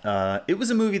all, it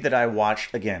was a movie that I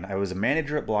watched. Again, I was a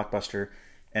manager at Blockbuster,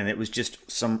 and it was just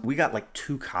we got like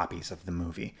 2 copies of the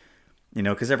movie. You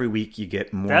know, because every week you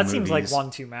get more. That movies. Seems like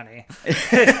one too many.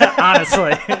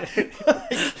 Honestly,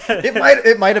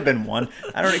 it might have been one.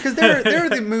 I don't know, because there are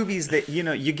the movies that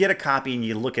you get a copy and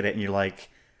you look at it and you're like,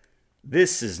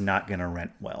 this is not going to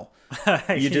rent well.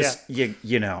 You just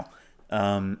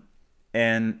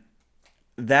and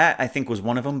that I think was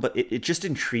one of them. But it just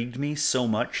intrigued me so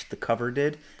much. The cover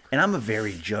did, and I'm a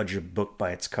very judge a book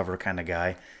by its cover kind of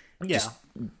guy. Yeah. Just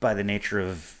by the nature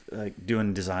of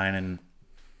doing design and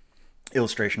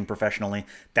illustration professionally,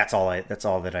 that's all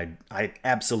that I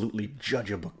absolutely judge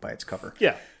a book by its cover.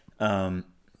 Yeah.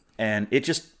 And it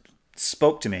just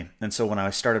spoke to me. And so when I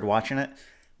started watching it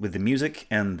with the music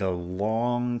and the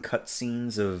long cut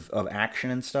scenes of action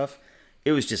and stuff,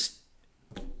 it was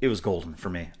golden for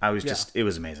me. It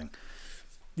was amazing.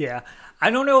 Yeah. I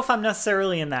don't know if I'm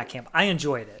necessarily in that camp. I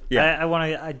enjoyed it. Yeah.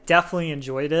 I definitely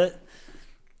enjoyed it.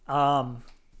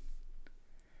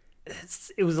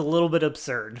 It was a little bit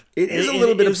absurd. It is a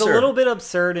little bit absurd. It was a little bit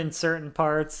absurd in certain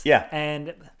parts. Yeah.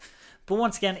 But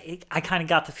once again, I kind of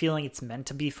got the feeling it's meant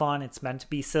to be fun. It's meant to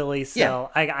be silly. So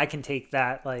I can take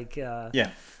that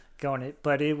going it.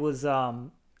 But it was a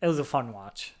fun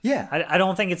watch. Yeah. I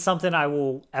don't think it's something I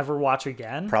will ever watch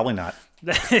again. Probably not.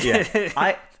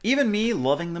 Yeah. Even me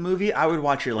loving the movie, I would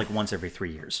watch it like once every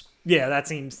 3 years. Yeah, that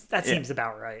seems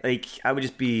about right. Like I would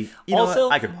just be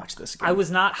I could watch this again. I was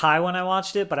not high when I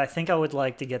watched it, but I think I would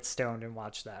like to get stoned and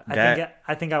watch that.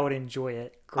 I think I would enjoy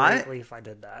it greatly if I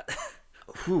did that.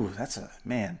 Whew, that's a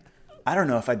man. I don't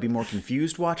know if I'd be more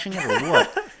confused watching it or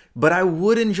what. But I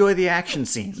would enjoy the action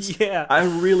scenes. Yeah.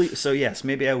 So yes,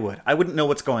 maybe I would. I wouldn't know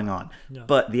what's going on. No.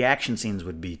 But the action scenes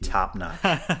would be top notch.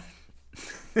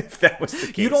 If that was the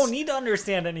case. You don't need to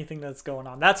understand anything that's going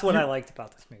on. That's what I liked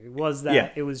about this movie, was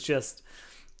that it was just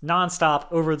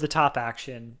nonstop, over-the-top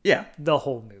action. Yeah. The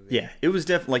whole movie. Yeah. It was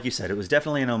like you said, it was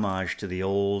definitely an homage to the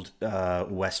old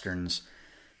Westerns.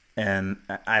 And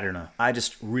I don't know. I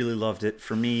just really loved it.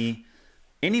 For me,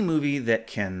 any movie that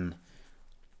can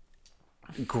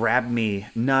grab me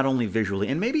not only visually,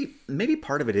 and maybe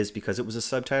part of it is because it was a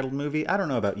subtitled movie. I don't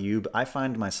know about you, but I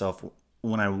find myself,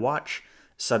 when I watch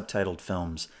subtitled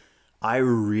films, I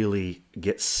really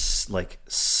get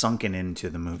sunken into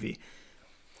the movie,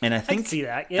 and I think I can see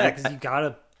that. Yeah, because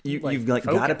you've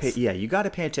got to pay. Yeah, you got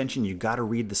to pay attention. You got to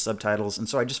read the subtitles, and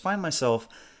so I just find myself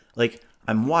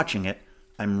I'm watching it,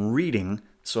 I'm reading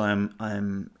So I'm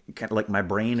kind of like my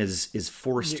brain is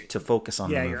forced to focus on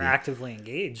the movie. You're actively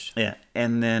engaged. Yeah.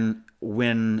 And then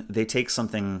when they take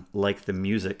something like the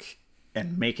music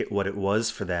and make it what it was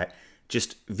for that,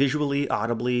 just visually,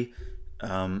 audibly,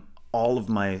 all of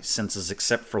my senses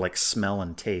except for like smell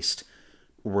and taste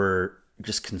were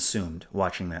just consumed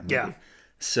watching that movie. Yeah.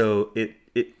 So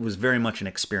it was very much an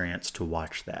experience to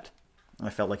watch that. I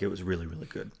felt like it was really, really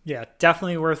good. Yeah,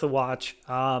 definitely worth a watch.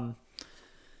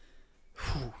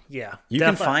 Yeah. You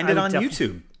can find it on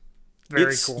YouTube.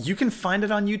 Very cool. You can find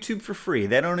it on YouTube for free.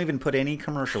 They don't even put any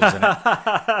commercials in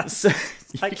it. So,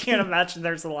 I can't imagine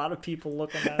there's a lot of people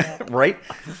looking that up. Right?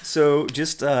 So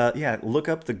just, look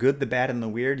up The Good, the Bad, and the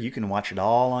Weird. You can watch it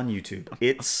all on YouTube.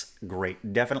 It's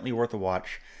great. Definitely worth a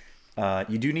watch.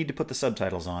 You do need to put the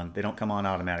subtitles on. They don't come on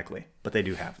automatically, but they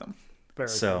do have them. Very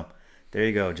so cool. There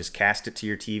you go. Just cast it to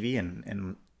your TV,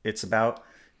 and it's about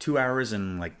 2 hours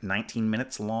and like 19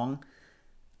 minutes long.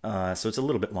 So it's a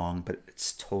little bit long, but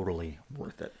it's totally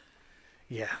worth it.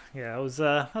 Yeah, it was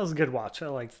that was a good watch. I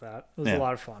liked that. It was a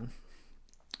lot of fun.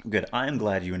 Good. I am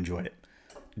glad you enjoyed it.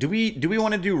 Do we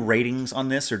want to do ratings on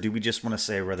this, or do we just want to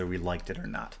say whether we liked it or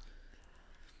not?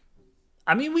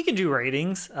 I mean, we can do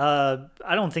ratings. I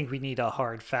don't think we need a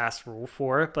hard, fast rule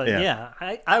for it, but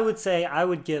I would say I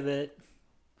would give it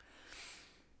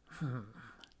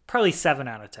probably 7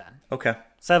 out of 10. Okay.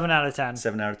 7 out of 10.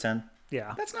 7 out of 10?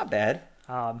 Yeah. That's not bad.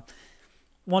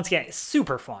 Once again, it's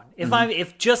super fun.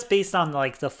 If just based on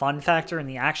like the fun factor and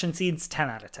the action scenes, 10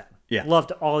 out of 10. Yeah.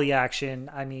 Loved all the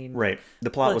action. I mean, right. The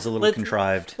plot was a little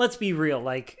contrived. Let's be real.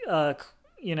 Like,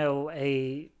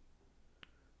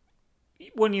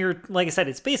 when you're, like I said,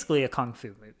 it's basically a kung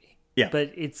fu movie. Yeah.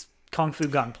 But it's kung fu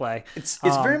gunplay. It's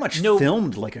very much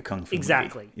filmed like a kung fu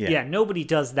exactly. movie. Yeah. Nobody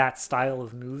does that style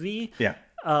of movie. Yeah.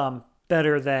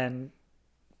 Better than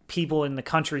people in the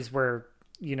countries where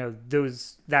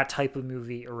that type of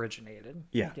movie originated.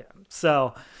 Yeah.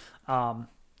 So,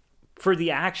 for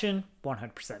the action,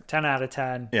 100%, 10 out of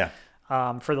 10. Yeah.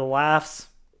 For the laughs,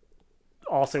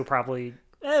 also probably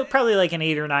like an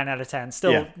 8 or 9 out of 10.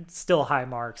 Still high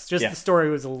marks. Just the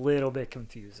story was a little bit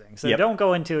confusing. So don't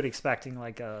go into it expecting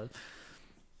like a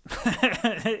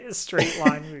straight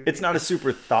line movie. It's not a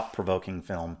super thought-provoking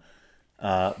film,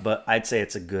 but I'd say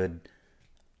it's a good.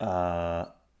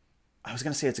 I was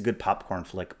going to say it's a good popcorn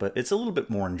flick, but it's a little bit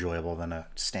more enjoyable than a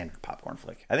standard popcorn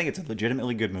flick. I think it's a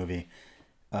legitimately good movie.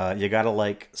 You got to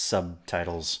like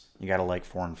subtitles. You got to like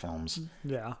foreign films.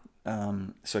 Yeah.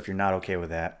 So if you're not okay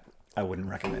with that, I wouldn't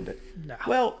recommend it. No.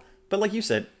 Well, but like you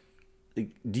said,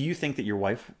 do you think that your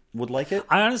wife would like it?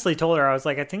 I honestly told her, I was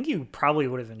like, I think you probably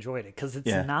would have enjoyed it because it's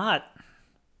not...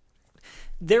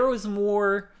 There was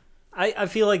more... I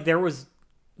feel like there was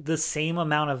the same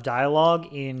amount of dialogue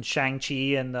in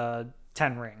Shang-Chi and the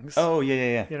Ten Rings. Oh,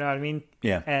 yeah. You know what I mean?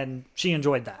 Yeah. And she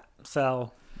enjoyed that.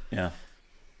 So... Yeah.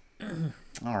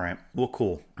 All right. Well,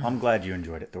 cool. I'm glad you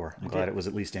enjoyed it, Thor. I'm glad it was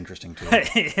at least interesting to you.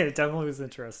 It definitely was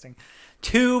interesting.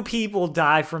 2 people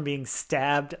die from being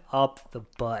stabbed up the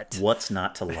butt. What's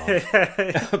not to love?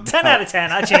 10 out of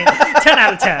 10. I changed. 10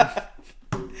 out of 10.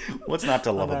 What's not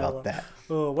to love about that?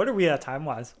 Oh, what are we at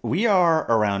time-wise? We are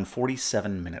around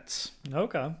 47 minutes.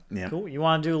 Okay. Yeah. Cool. You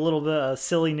want to do a little bit of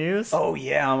silly news? Oh,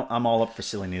 yeah. I'm all up for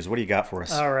silly news. What do you got for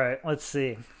us? All right. Let's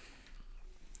see.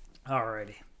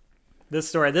 Alrighty.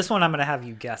 This one I'm going to have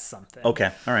you guess something.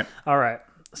 Okay. All right.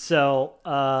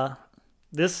 So,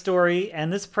 this story,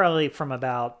 and this is probably from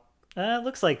about, it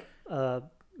looks like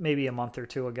maybe a month or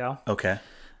 2 ago. Okay.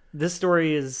 This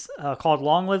story is called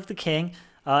Long Live the King.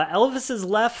 Elvis has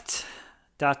left...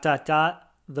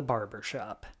 the barber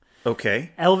shop. Okay.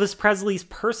 Elvis Presley's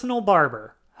personal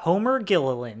barber, Homer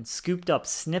Gilliland, scooped up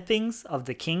snippings of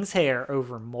the king's hair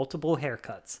over multiple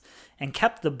haircuts and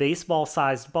kept the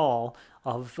baseball-sized ball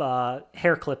of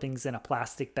hair clippings in a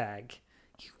plastic bag.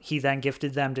 He then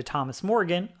gifted them to Thomas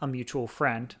Morgan, a mutual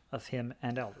friend of him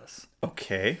and Elvis.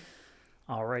 Okay.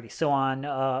 Alrighty, so on,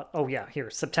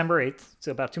 September 8th,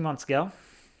 so about 2 months ago,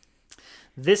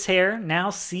 this hair,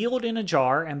 now sealed in a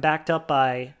jar and backed up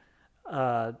by,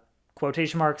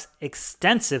 quotation marks,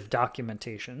 extensive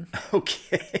documentation.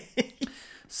 Okay.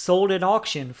 Sold at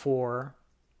auction for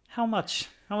how much?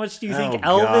 How much do you think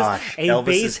Elvis's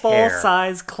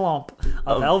baseball-sized clump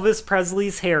of Elvis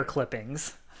Presley's hair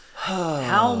clippings?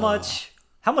 How much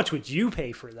would you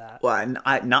pay for that? Well,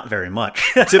 not very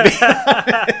much, to be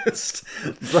honest.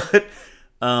 But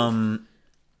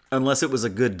unless it was a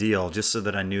good deal, just so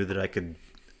that I knew that I could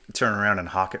turn around and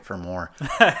hawk it for more.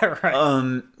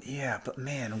 Right. Yeah, but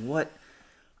man, what?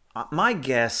 My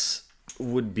guess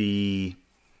would be,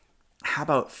 how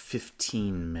about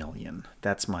 15 million?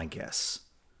 That's my guess.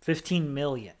 15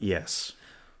 million. Yes.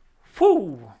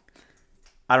 Whew.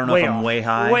 I don't know if I'm off. way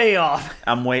high. Way off.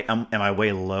 Am I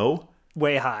way low?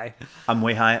 Way high. I'm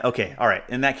way high. Okay, all right.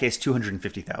 In that case,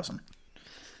 250,000.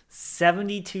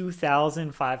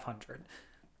 72,500.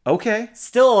 Okay.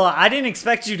 Still, I didn't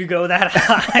expect you to go that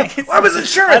high. I wasn't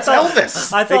sure. It's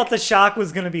Elvis. I thought the shock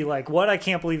was going to be like, what? I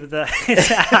can't believe that it's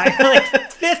that high.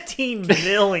 Like 15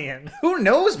 million. Who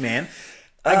knows, man?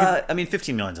 I mean,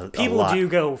 15 million's a People lot. do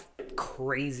go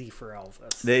crazy for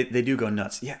Elvis. They do go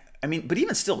nuts. Yeah. I mean, but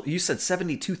even still, you said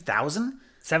 72,000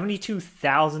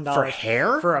 $72,000 for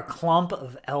hair? for a clump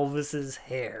of Elvis's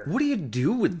hair. What do you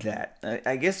do with that?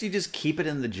 I guess you just keep it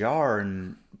in the jar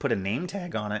and put a name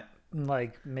tag on it.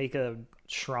 Like make a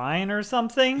shrine or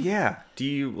something? Yeah. Do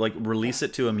you like release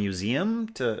it to a museum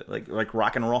to like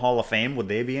Rock and Roll Hall of Fame? Would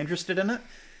they be interested in it?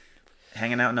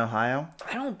 Hanging out in Ohio?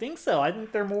 I don't think so. I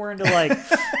think they're more into like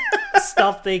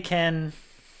stuff they can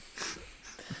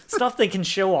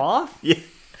show off. Yeah.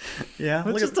 Yeah.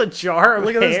 It's just a jar of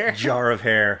Look at hair. this jar of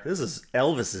hair. This is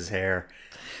Elvis's hair.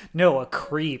 No, a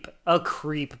creep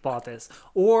bought this,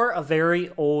 or a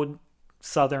very old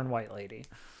Southern white lady.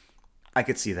 I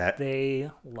could see that.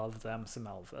 They love them some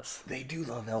Elvis. They do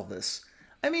love Elvis.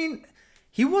 I mean,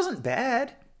 he wasn't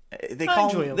bad. They call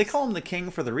him the king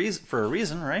for a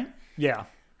reason, right? Yeah.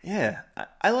 Yeah.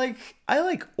 I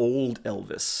like old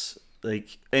Elvis.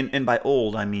 Like, and by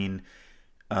old I mean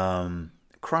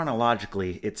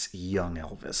chronologically it's young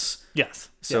Elvis. Yes.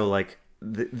 So like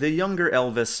the younger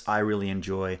Elvis I really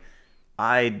enjoy.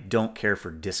 I don't care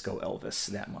for disco Elvis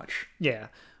that much. Yeah.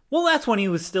 Well, that's when he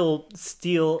was still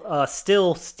stealing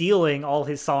all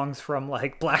his songs from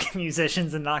like black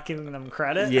musicians and not giving them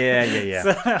credit. Yeah.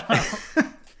 So,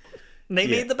 they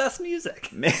made the best music.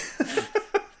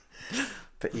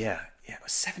 But yeah, it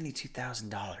was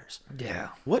 $72,000. Yeah.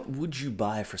 What would you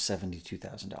buy for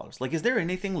 $72,000? Like, is there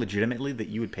anything legitimately that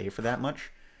you would pay for that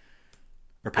much?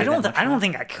 Or pay I don't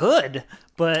think I could,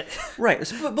 but right.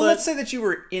 But let's say that you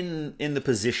were in the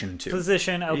position to.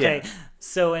 Okay. Yeah.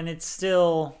 So, and it's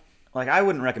still like, I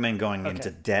wouldn't recommend going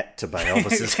into debt to buy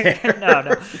Elvis's hair.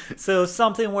 No. So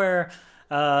something where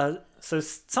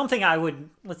something I would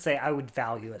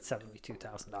value at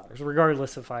 $72,000,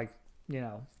 regardless if I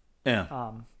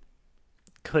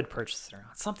could purchase it or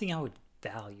not. Something I would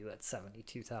value at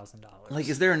 $72,000. Like,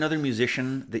 is there another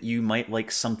musician that you might like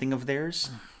something of theirs,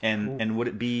 and would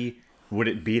it be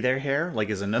their hair? Like,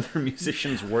 is another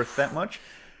musician's worth that much?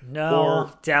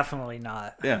 No, definitely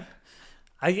not. Yeah.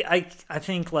 I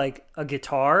think like a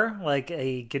guitar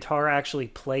actually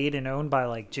played and owned by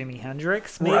like Jimi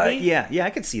Hendrix, maybe. Right. Yeah, I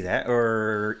could see that.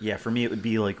 Or yeah, for me it would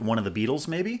be like one of the Beatles,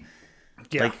 maybe.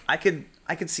 Yeah. Like I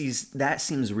could see that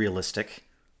seems realistic.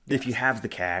 If you have the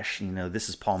cash, this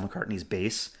is Paul McCartney's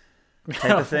bass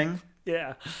type of thing.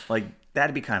 Yeah. Like,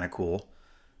 that'd be kind of cool.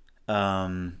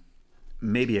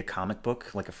 Maybe a comic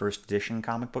book, like a first edition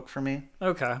comic book for me.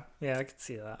 Okay. Yeah, I could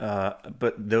see that.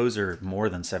 But those are more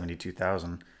than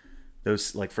 72,000.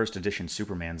 Those like first edition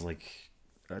Superman's like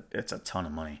it's a ton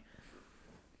of money.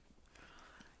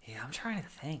 Yeah, I'm trying to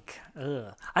think.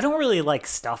 I don't really like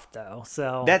stuff though,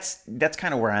 so that's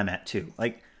kind of where I'm at too.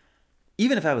 Like,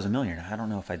 even if I was a millionaire, I don't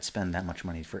know if I'd spend that much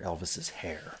money for Elvis's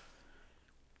hair.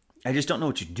 I just don't know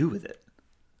what you'd do with it.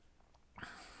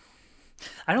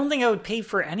 I don't think I would pay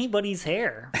for anybody's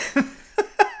hair.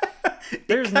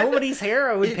 There's nobody's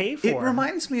hair I would pay for. It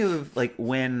reminds me of like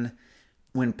when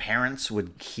parents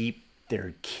would keep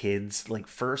their kids like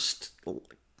first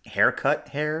haircut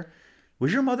hair.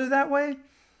 Was your mother that way?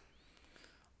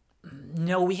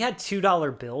 No, we had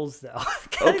 $2 bills though.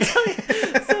 Okay.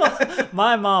 So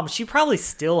my mom, she probably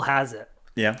still has it.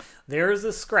 Yeah. There's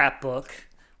a scrapbook.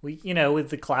 With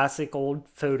the classic old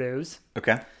photos.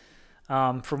 Okay.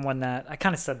 From when I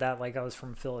kind of said that like I was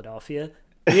from Philadelphia.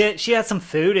 Yeah, she had some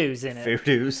photos in it.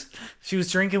 Photos. She was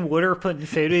drinking water, putting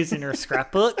photos in her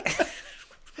scrapbook.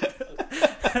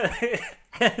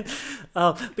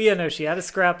 But yeah, no, she had a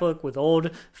scrapbook with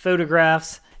old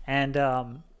photographs, and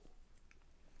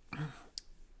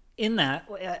in that,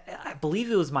 I believe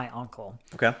it was my uncle.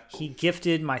 Okay. He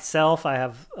gifted myself. I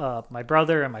have my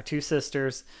brother and my two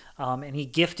sisters, and he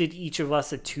gifted each of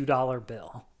us a $2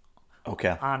 bill.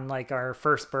 Okay. On like our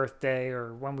first birthday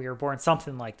or when we were born,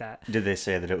 something like that. Did they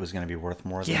say that it was going to be worth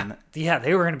more than that? Yeah,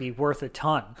 they were going to be worth a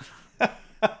ton.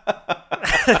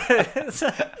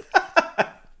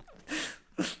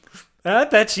 I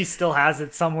bet she still has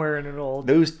it somewhere in an old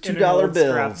those $2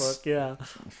 bills. Scrapbook. Yeah,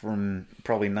 from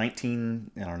probably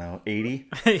 80,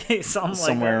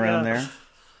 somewhere around there.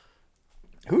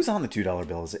 Who's on the $2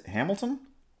 bill? Is it Hamilton?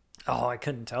 Oh, I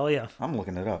couldn't tell you. I'm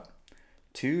looking it up.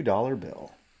 $2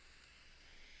 bill.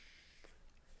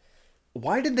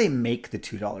 why did they make the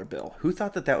 $2 bill? Who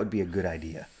thought that would be a good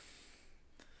idea?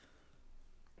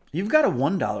 You've got a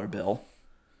 $1 bill.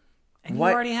 And you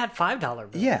already had $5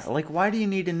 bills. Yeah, like why do you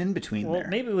need an in-between there? Well,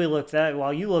 maybe we look that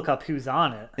while you look up who's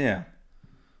on it. Yeah.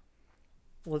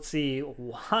 Let's see,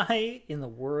 why in the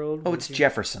world... Oh, it's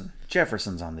Jefferson.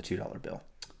 Jefferson's on the $2 bill.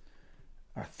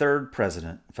 Our third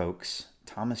president, folks,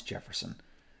 Thomas Jefferson.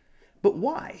 But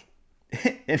why?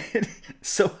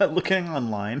 So looking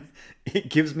online, it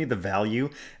gives me the value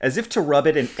as if to rub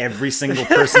it in every single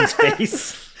person's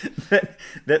face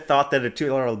that thought that a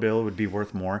 $2 bill would be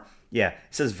worth more. Yeah, it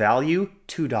says value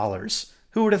 $2.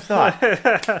 Who would have thought?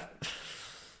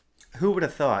 Who would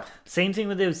have thought? Same thing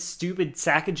with those stupid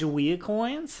Sacagawea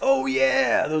coins. Oh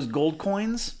yeah, those gold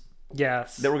coins.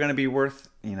 Yes. That were going to be worth,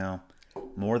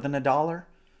 more than $1. All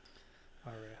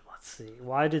right, let's see.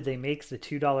 Why did they make the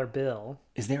 $2 bill?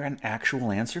 Is there an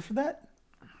actual answer for that?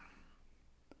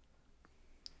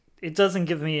 It doesn't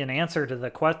give me an answer to the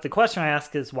question I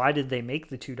ask is, why did they make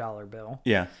the $2 bill?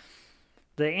 Yeah.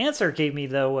 The answer it gave me,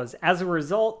 though, was, as a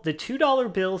result, the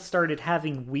 $2 bill started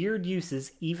having weird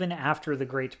uses even after the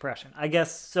Great Depression. I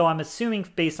guess, so I'm assuming,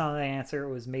 based on the answer, it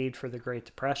was made for the Great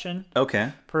Depression.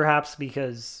 Okay. Perhaps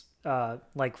because,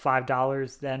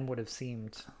 $5 then would have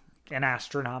seemed an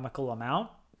astronomical amount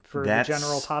for the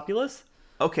general populace.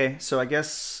 Okay, so I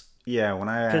guess, yeah, when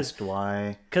I asked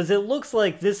why... Because it looks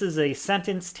like this is a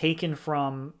sentence taken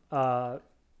from a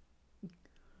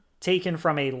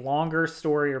longer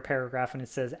story or paragraph, and it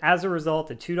says, as a result,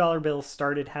 the $2 bill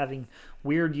started having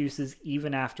weird uses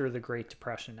even after the Great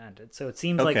Depression ended. So it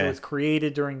seems like it was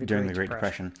created during the Great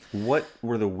Depression. What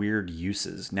were the weird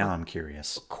uses? Now I'm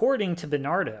curious. According to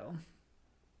Bernardo.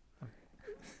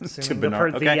 To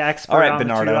Bernardo. The expert on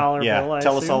Bernardo. The $2 bill.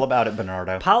 Tell us all about it,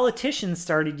 Bernardo. Politicians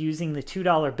started using the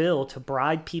 $2 bill to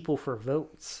bribe people for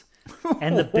votes.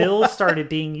 And the bill started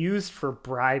being used for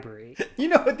bribery. You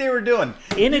know what they were doing.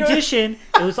 In addition,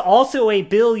 it was also a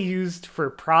bill used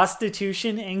for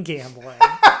prostitution and gambling.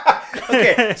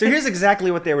 Okay, so here's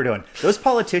exactly what they were doing. Those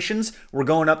politicians were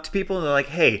going up to people and they're like,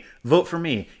 hey, vote for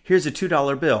me. Here's a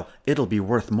 $2 bill. It'll be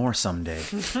worth more someday.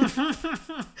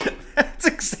 That's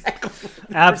exactly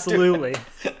what Absolutely.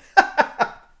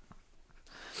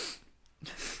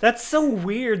 That's so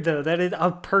weird, though, that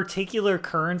a particular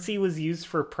currency was used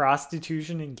for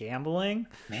prostitution and gambling.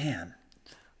 Man.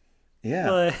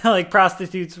 Yeah. Like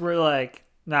prostitutes were like,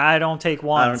 nah, I don't take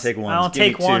ones. I don't take ones. I don't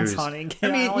take ones, honey.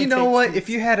 I mean, you know what? Twos. If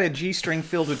you had a G-string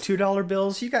filled with $2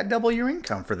 bills, you got double your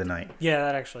income for the night.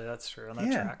 Yeah, that's true. And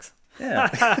that tracks. Yeah.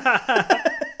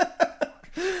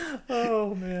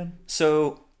 Oh, man.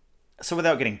 So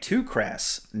without getting too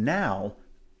crass, now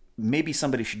maybe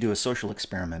somebody should do a social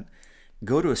experiment.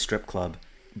 Go to a strip club,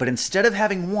 but instead of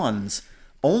having ones,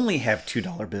 only have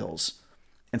 $2 bills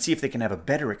and see if they can have a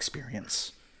better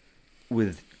experience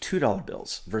with $2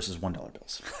 bills versus $1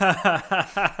 bills.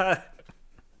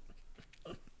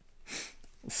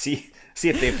 See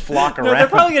if they flock around. No, they're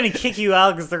probably going to kick you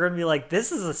out because they're going to be like,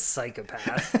 this is a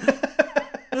psychopath.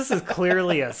 This is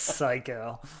clearly a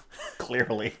psycho.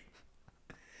 Clearly.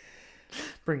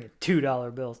 Bring it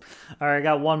 $2 bills. All right, I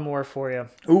got one more for you.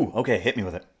 Ooh, okay, hit me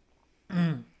with it.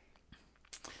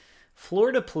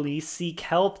 Florida police seek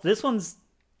help. This one's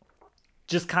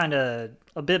just kind of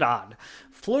a bit odd.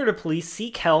 Florida police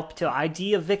seek help to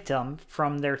ID a victim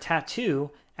from their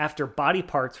tattoo after body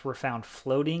parts were found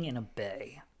floating in a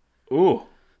bay. Ooh.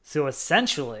 So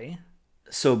essentially...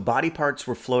 So body parts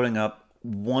were floating up.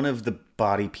 One of the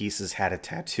body pieces had a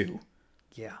tattoo.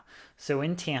 Yeah. So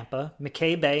in Tampa,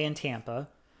 McKay Bay in Tampa,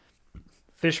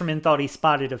 fisherman thought he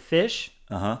spotted a fish.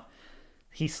 Uh-huh.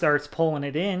 He starts pulling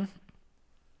it in.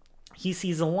 He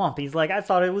sees a lump. He's like, I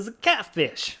thought it was a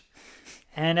catfish.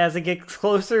 And as it gets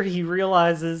closer, he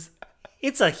realizes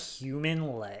it's a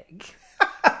human leg.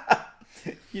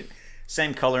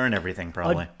 Same color and everything,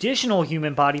 probably. Additional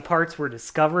human body parts were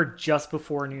discovered just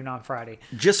before noon on Friday.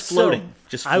 Just floating.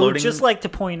 I would just like to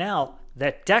point out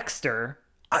that Dexter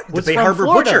was the Bay from Harbor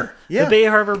Florida. Butcher. Yeah. The Bay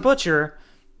Harbor Butcher.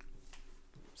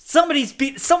 Somebody's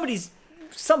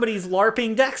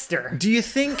LARPing Dexter. Do you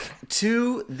think,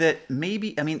 too, that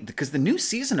maybe... I mean, because the new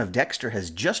season of Dexter has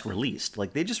just released.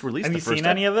 Like, they just released the first... Have you seen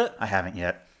any of it? I haven't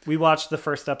yet. We watched the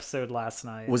first episode last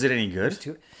night. Was it any good?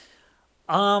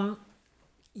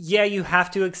 Yeah, you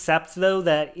have to accept, though,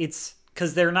 that it's...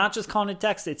 Because they're not just calling it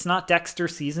Dexter. It's not Dexter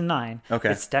Season 9.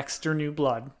 Okay. It's Dexter New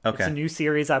Blood. Okay. It's a new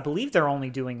series. I believe they're only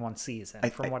doing one season,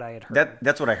 from what I had heard.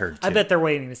 That's what I heard, too. I bet they're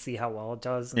waiting to see how well it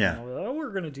does. And yeah.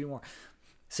 We're going to do more.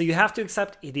 So you have to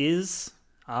accept it's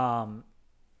not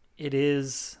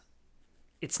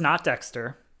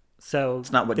Dexter. So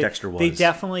it's not what Dexter was. They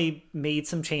definitely made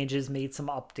some changes, made some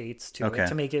updates to Okay. it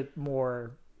to make it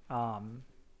more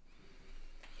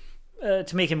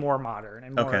modern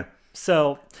and more. Okay.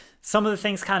 So some of the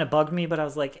things kind of bugged me, but I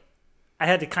was like, I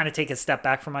had to kind of take a step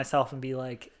back for myself and be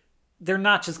like, they're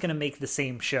not just going to make the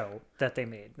same show that they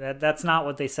made. That's not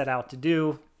what they set out to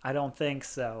do. I don't think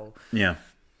so. Yeah.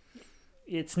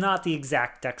 It's not the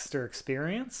exact Dexter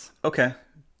experience. Okay.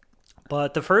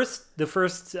 But the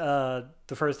first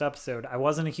episode, I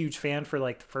wasn't a huge fan for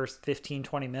like the first 15,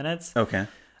 20 minutes. Okay.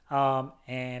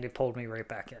 And it pulled me right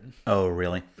back in. Oh,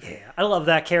 really? Yeah. I love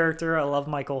that character. I love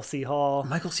Michael C. Hall.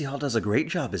 Michael C. Hall does a great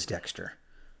job as Dexter.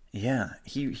 Yeah,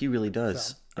 he really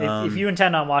does. So, if you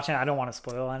intend on watching it, I don't want to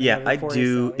spoil anything. Yeah, I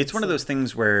do. So it's one of those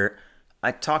things where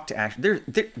I talk to Ash.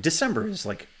 December is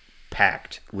like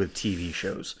packed with TV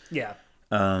shows. Yeah.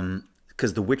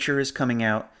 Because The Witcher is coming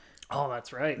out. Oh,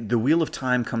 that's right. The Wheel of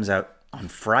Time comes out on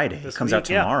Friday. It comes out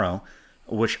tomorrow,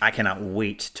 which I cannot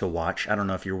wait to watch. I don't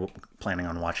know if you're planning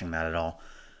on watching that at all.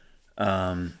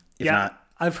 If not,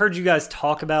 I've heard you guys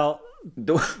talk about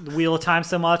the Wheel of Time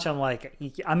so much. I'm like,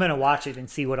 I'm going to watch it and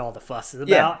see what all the fuss is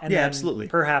about. And then absolutely.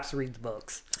 Perhaps read the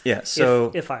books. Yeah,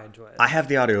 so if I enjoy it. I have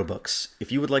the audiobooks.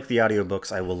 If you would like the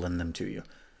audiobooks, I will lend them to you.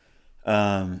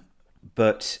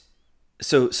 But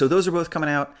so those are both coming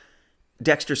out.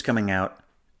 Dexter's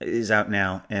is out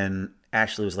now, and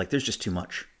Ashley was like, there's just too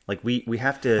much. Like we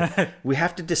have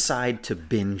to decide to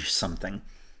binge something.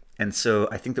 And so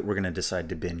I think that we're going to decide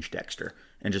to binge Dexter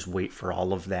and just wait for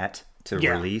all of that to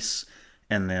release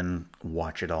and then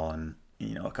watch it all in,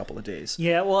 a couple of days.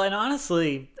 Yeah, well, and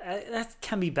honestly, that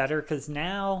can be better because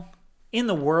now in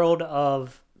the world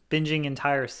of binging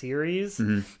entire series,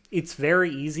 it's very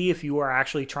easy if you are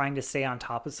actually trying to stay on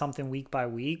top of something week by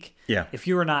week. Yeah. If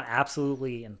you are not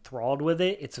absolutely enthralled with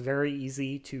it, it's very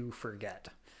easy to forget.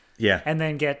 Yeah. And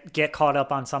then get caught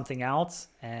up on something else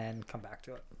and come back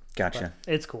to it. Gotcha.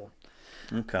 But it's cool.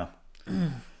 Okay.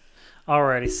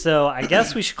 Alrighty, so I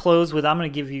guess we should close with I'm going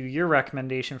to give you your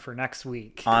recommendation for next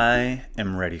week. I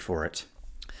am ready for it.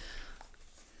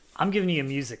 I'm giving you a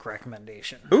music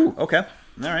recommendation. Ooh, okay.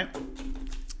 All right.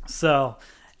 So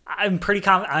I'm pretty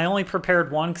confident. I only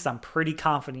prepared one because I'm pretty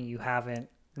confident you haven't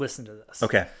listened to this.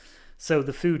 Okay. So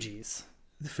the Fugees.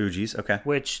 The Fugees, okay.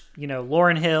 Which,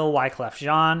 Lauryn Hill, Wyclef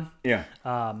Jean. Yeah.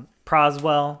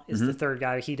 Proswell is the third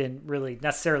guy. He didn't really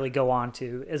necessarily go on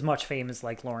to as much fame as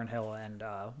like Lauryn Hill and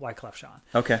Wyclef Jean.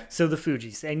 Okay. So the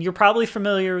Fugees. And you're probably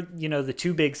familiar, the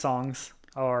two big songs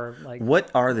are like... What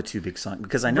are the two big songs?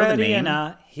 Because I know Ready the name.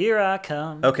 and Here I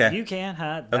Come. Okay. You Can't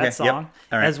Hide. Okay, That song. yep.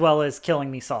 All right. As well as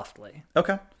Killing Me Softly.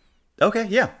 Okay. Okay,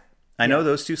 yeah. I know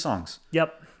those two songs.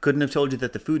 Yep. Couldn't have told you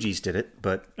that the Fugees did it,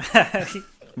 but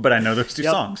but I know those two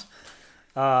songs.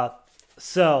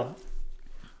 So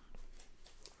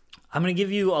I'm going to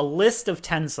give you a list of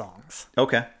 10 songs.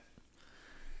 Okay.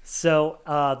 So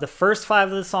the first 5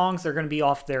 of the songs are going to be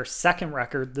off their second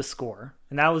record, The Score.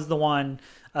 And that was the one,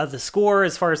 The Score,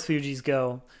 as far as Fugees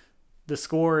go, The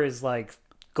Score is like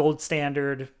gold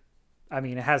standard. I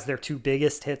mean, it has their 2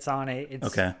 biggest hits on it.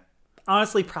 It's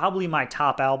honestly probably my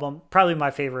top album, probably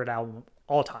my favorite album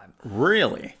all time.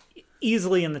 Really?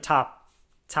 Easily in the top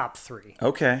 3.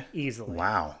 Okay. Easily.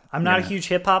 Wow. I'm not a huge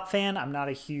hip hop fan. I'm not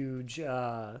a huge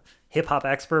hip hop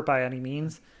expert by any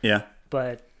means. Yeah.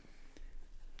 But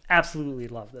absolutely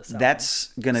love this album.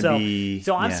 That's going to be...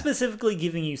 So I'm specifically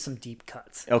giving you some deep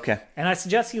cuts. Okay. And I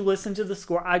suggest you listen to The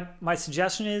Score. My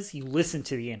suggestion is you listen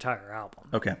to the entire album.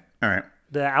 Okay. All right.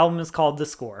 The album is called The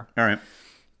Score. All right.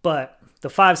 But the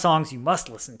 5 songs you must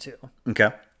listen to. Okay.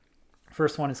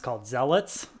 First one is called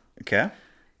Zealots. Okay.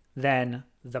 Then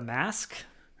The Mask.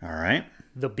 All right.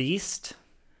 The Beast.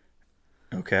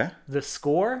 Okay. The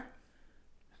Score.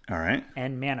 All right.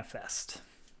 And Manifest.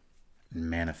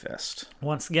 Manifest.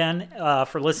 Once again,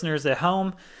 for listeners at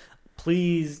home,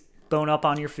 please bone up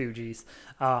on your Fugees.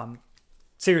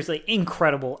 Seriously,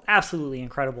 incredible, absolutely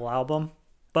incredible album.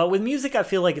 But with music, I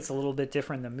feel like it's a little bit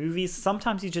different than movies.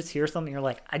 Sometimes you just hear something, you're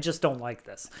like, I just don't like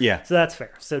this. Yeah. So that's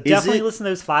fair. So definitely listen to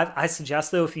those 5. I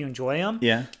suggest, though, if you enjoy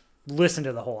them, listen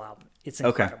to the whole album. It's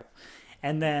incredible. Okay.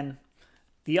 And then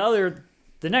the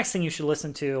next thing you should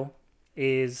listen to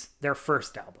is their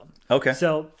first album. Okay.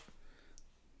 So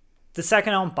the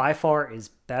second album by far is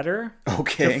better.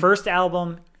 Okay. The first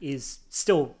album is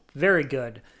still very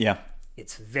good. Yeah.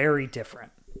 It's very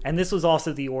different. And this was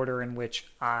also the order in which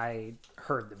I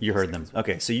heard them. You heard them. Well.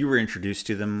 Okay. So you were introduced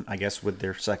to them, I guess, with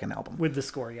their second album. With The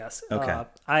Score, yes. Okay.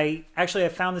 I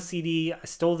found the CD. I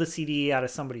stole the CD out of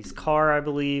somebody's car, I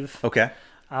believe. Okay.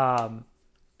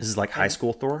 This is like high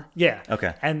school Thor? Yeah.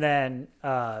 Okay. And then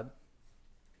I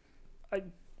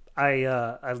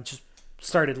just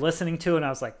started listening to it, and I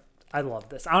was like, I love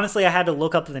this. Honestly, I had to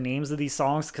look up the names of these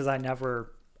songs because I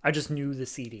just knew the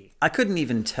CD. I couldn't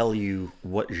even tell you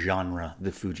what genre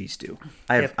the Fugees do.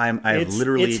 I have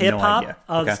literally it's hip-hop. no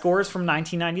idea. The score is from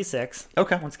 1996.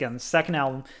 Okay. Once again, the second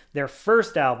album. Their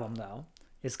first album, though,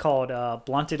 is called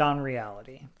Blunted on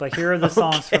Reality. But here are the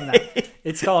songs from that.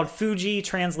 It's called Fuji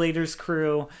Translators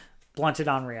Crew, Blunted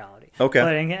on Reality. Okay.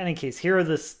 But in any case, here are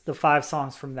the 5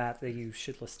 songs from that you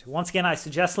should listen to. Once again, I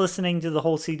suggest listening to the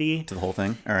whole CD. To the whole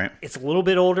thing? All right. It's a little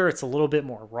bit older. It's a little bit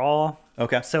more raw.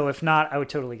 Okay. So if not, I would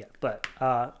totally get it. But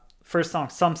first song,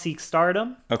 Some Seek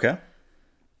Stardom. Okay.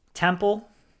 Temple.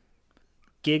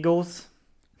 Giggles.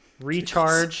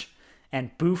 Recharge.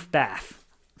 And Boof Bath.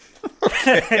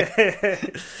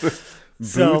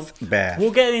 Boof Bath.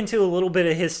 We'll get into a little bit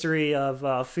of history of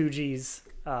Fugees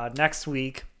next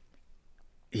week.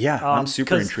 Yeah, I'm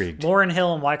super intrigued. Lauryn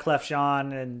Hill and Wyclef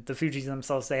Jean and the Fugees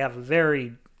themselves, they have a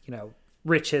very,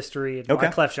 rich history. And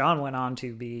Wyclef Jean went on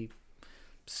to be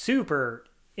super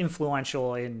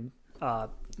influential in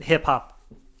hip hop,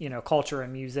 culture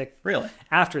and music. Really?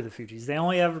 After the Fugees. They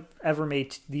only ever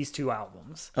made these 2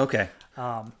 albums. Okay.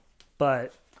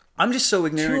 But I'm just so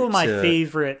ignorant. 2 of my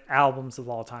favorite albums of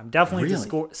all time. Definitely Really?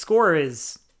 the score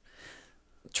is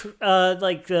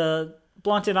like the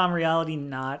Blunted on Reality,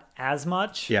 not as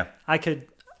much. Yeah. I could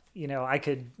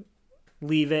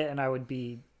leave it and I would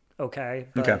be okay.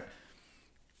 But Okay.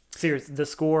 seriously, the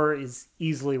score is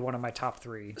easily one of my top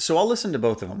 3. So I'll listen to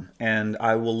both of them, and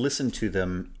I will listen to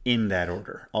them in that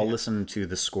order. I'll listen to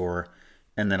the score,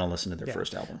 and then I'll listen to their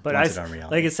first album. But Blunted on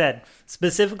Reality. like I said,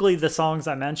 specifically the songs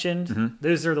I mentioned,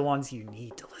 those are the ones you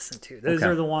need to listen to. Those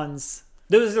are the ones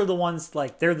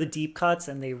like they're the deep cuts,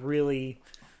 and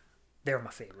they're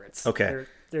my favorites. Okay.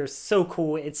 They're so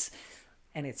cool. It's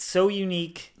so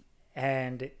unique,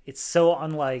 and it's so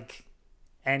unlike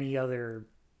any other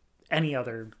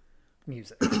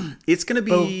music. It's going to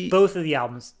be... Both of the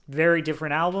albums, very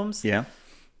different albums. Yeah.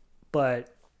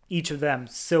 But each of them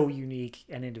so unique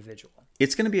and individual.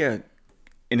 It's going to be an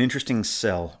interesting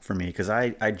sell for me, because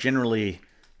I generally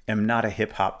am not a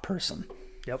hip-hop person.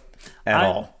 Yep. At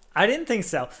all. I didn't think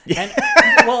so. And,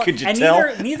 well, Could you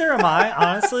tell? Neither am I,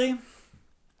 honestly.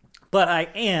 But I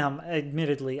am,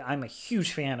 admittedly, I'm a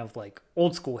huge fan of like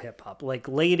old school hip hop, like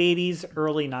late 80s,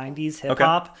 early 90s hip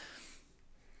hop. Okay.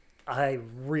 I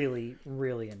really,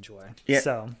 really enjoy. Yeah.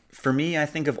 So for me, I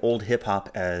think of old hip hop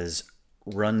as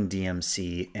Run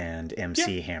DMC and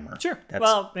MC Hammer. Sure.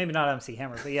 Well, maybe not MC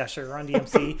Hammer, but yeah, sure. Run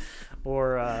DMC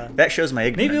or... that shows my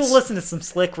ignorance. Maybe we'll listen to some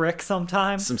Slick Rick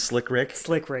sometime. Some Slick Rick?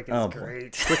 Slick Rick is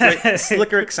great.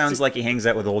 Slick Rick sounds like he hangs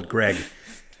out with old Greg.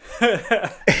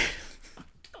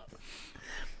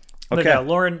 But no,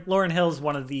 Lauryn Hill's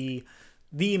one of the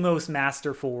most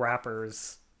masterful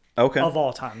rappers of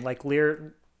all time, like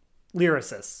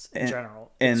lyricists in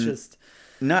general. It's just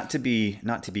not to be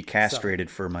castrated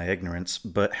for my ignorance,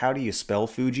 but how do you spell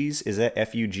Fugees? Is that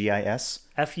F-U-G-I-S?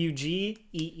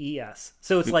 F-U-G-E-E-S.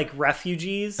 So it's like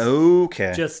refugees.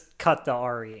 Okay. Just cut the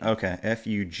R-E. Okay.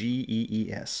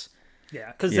 F-U-G-E-E-S.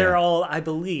 Yeah, because they're all, I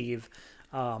believe,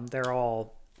 they're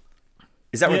all...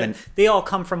 Is that where they all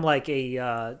come from like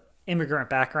a immigrant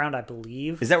background, I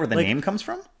believe. Is that where the name comes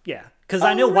from? Yeah, because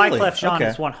I know really? Wyclef Jean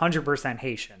is 100%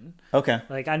 Haitian. Okay.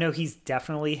 Like I know he's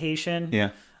definitely Haitian. Yeah.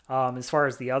 As far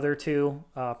as the other 2,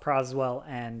 Proswell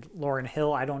and Lauryn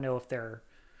Hill, I don't know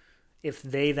if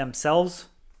they themselves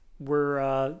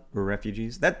were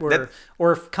refugees.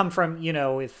 Or if come from,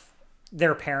 if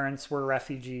their parents were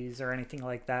refugees or anything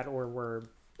like that, or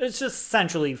it's just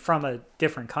essentially from a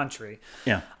different country.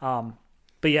 Yeah.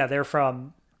 But yeah, they're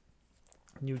from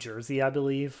New Jersey, I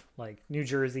believe. Like New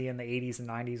Jersey in the 80s and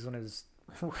 90s when it was,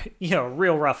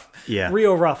 real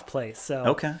rough place. So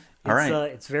okay, all right.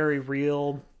 It's very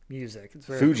real music. It's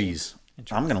very Fugees.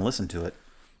 Cool. I'm gonna listen to it.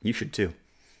 You should too.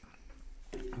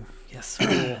 Yes,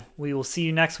 we will see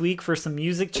you next week for some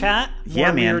music chat.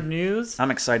 More weird news. I'm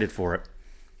excited for it.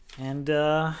 And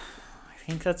I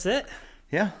think that's it.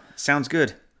 Yeah, sounds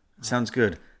good. Sounds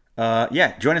good.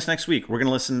 Yeah, join us next week. We're going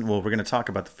to listen. Well, we're going to talk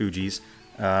about the Fugees.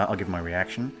 I'll give my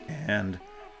reaction. And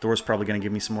Thor's probably going to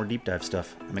give me some more deep dive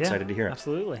stuff. I'm excited to hear it.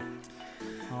 Absolutely.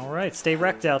 All right. Stay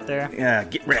wrecked out there. Yeah,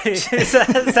 get wrecked. Is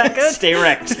that good? Stay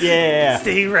wrecked. Yeah.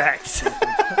 Stay wrecked.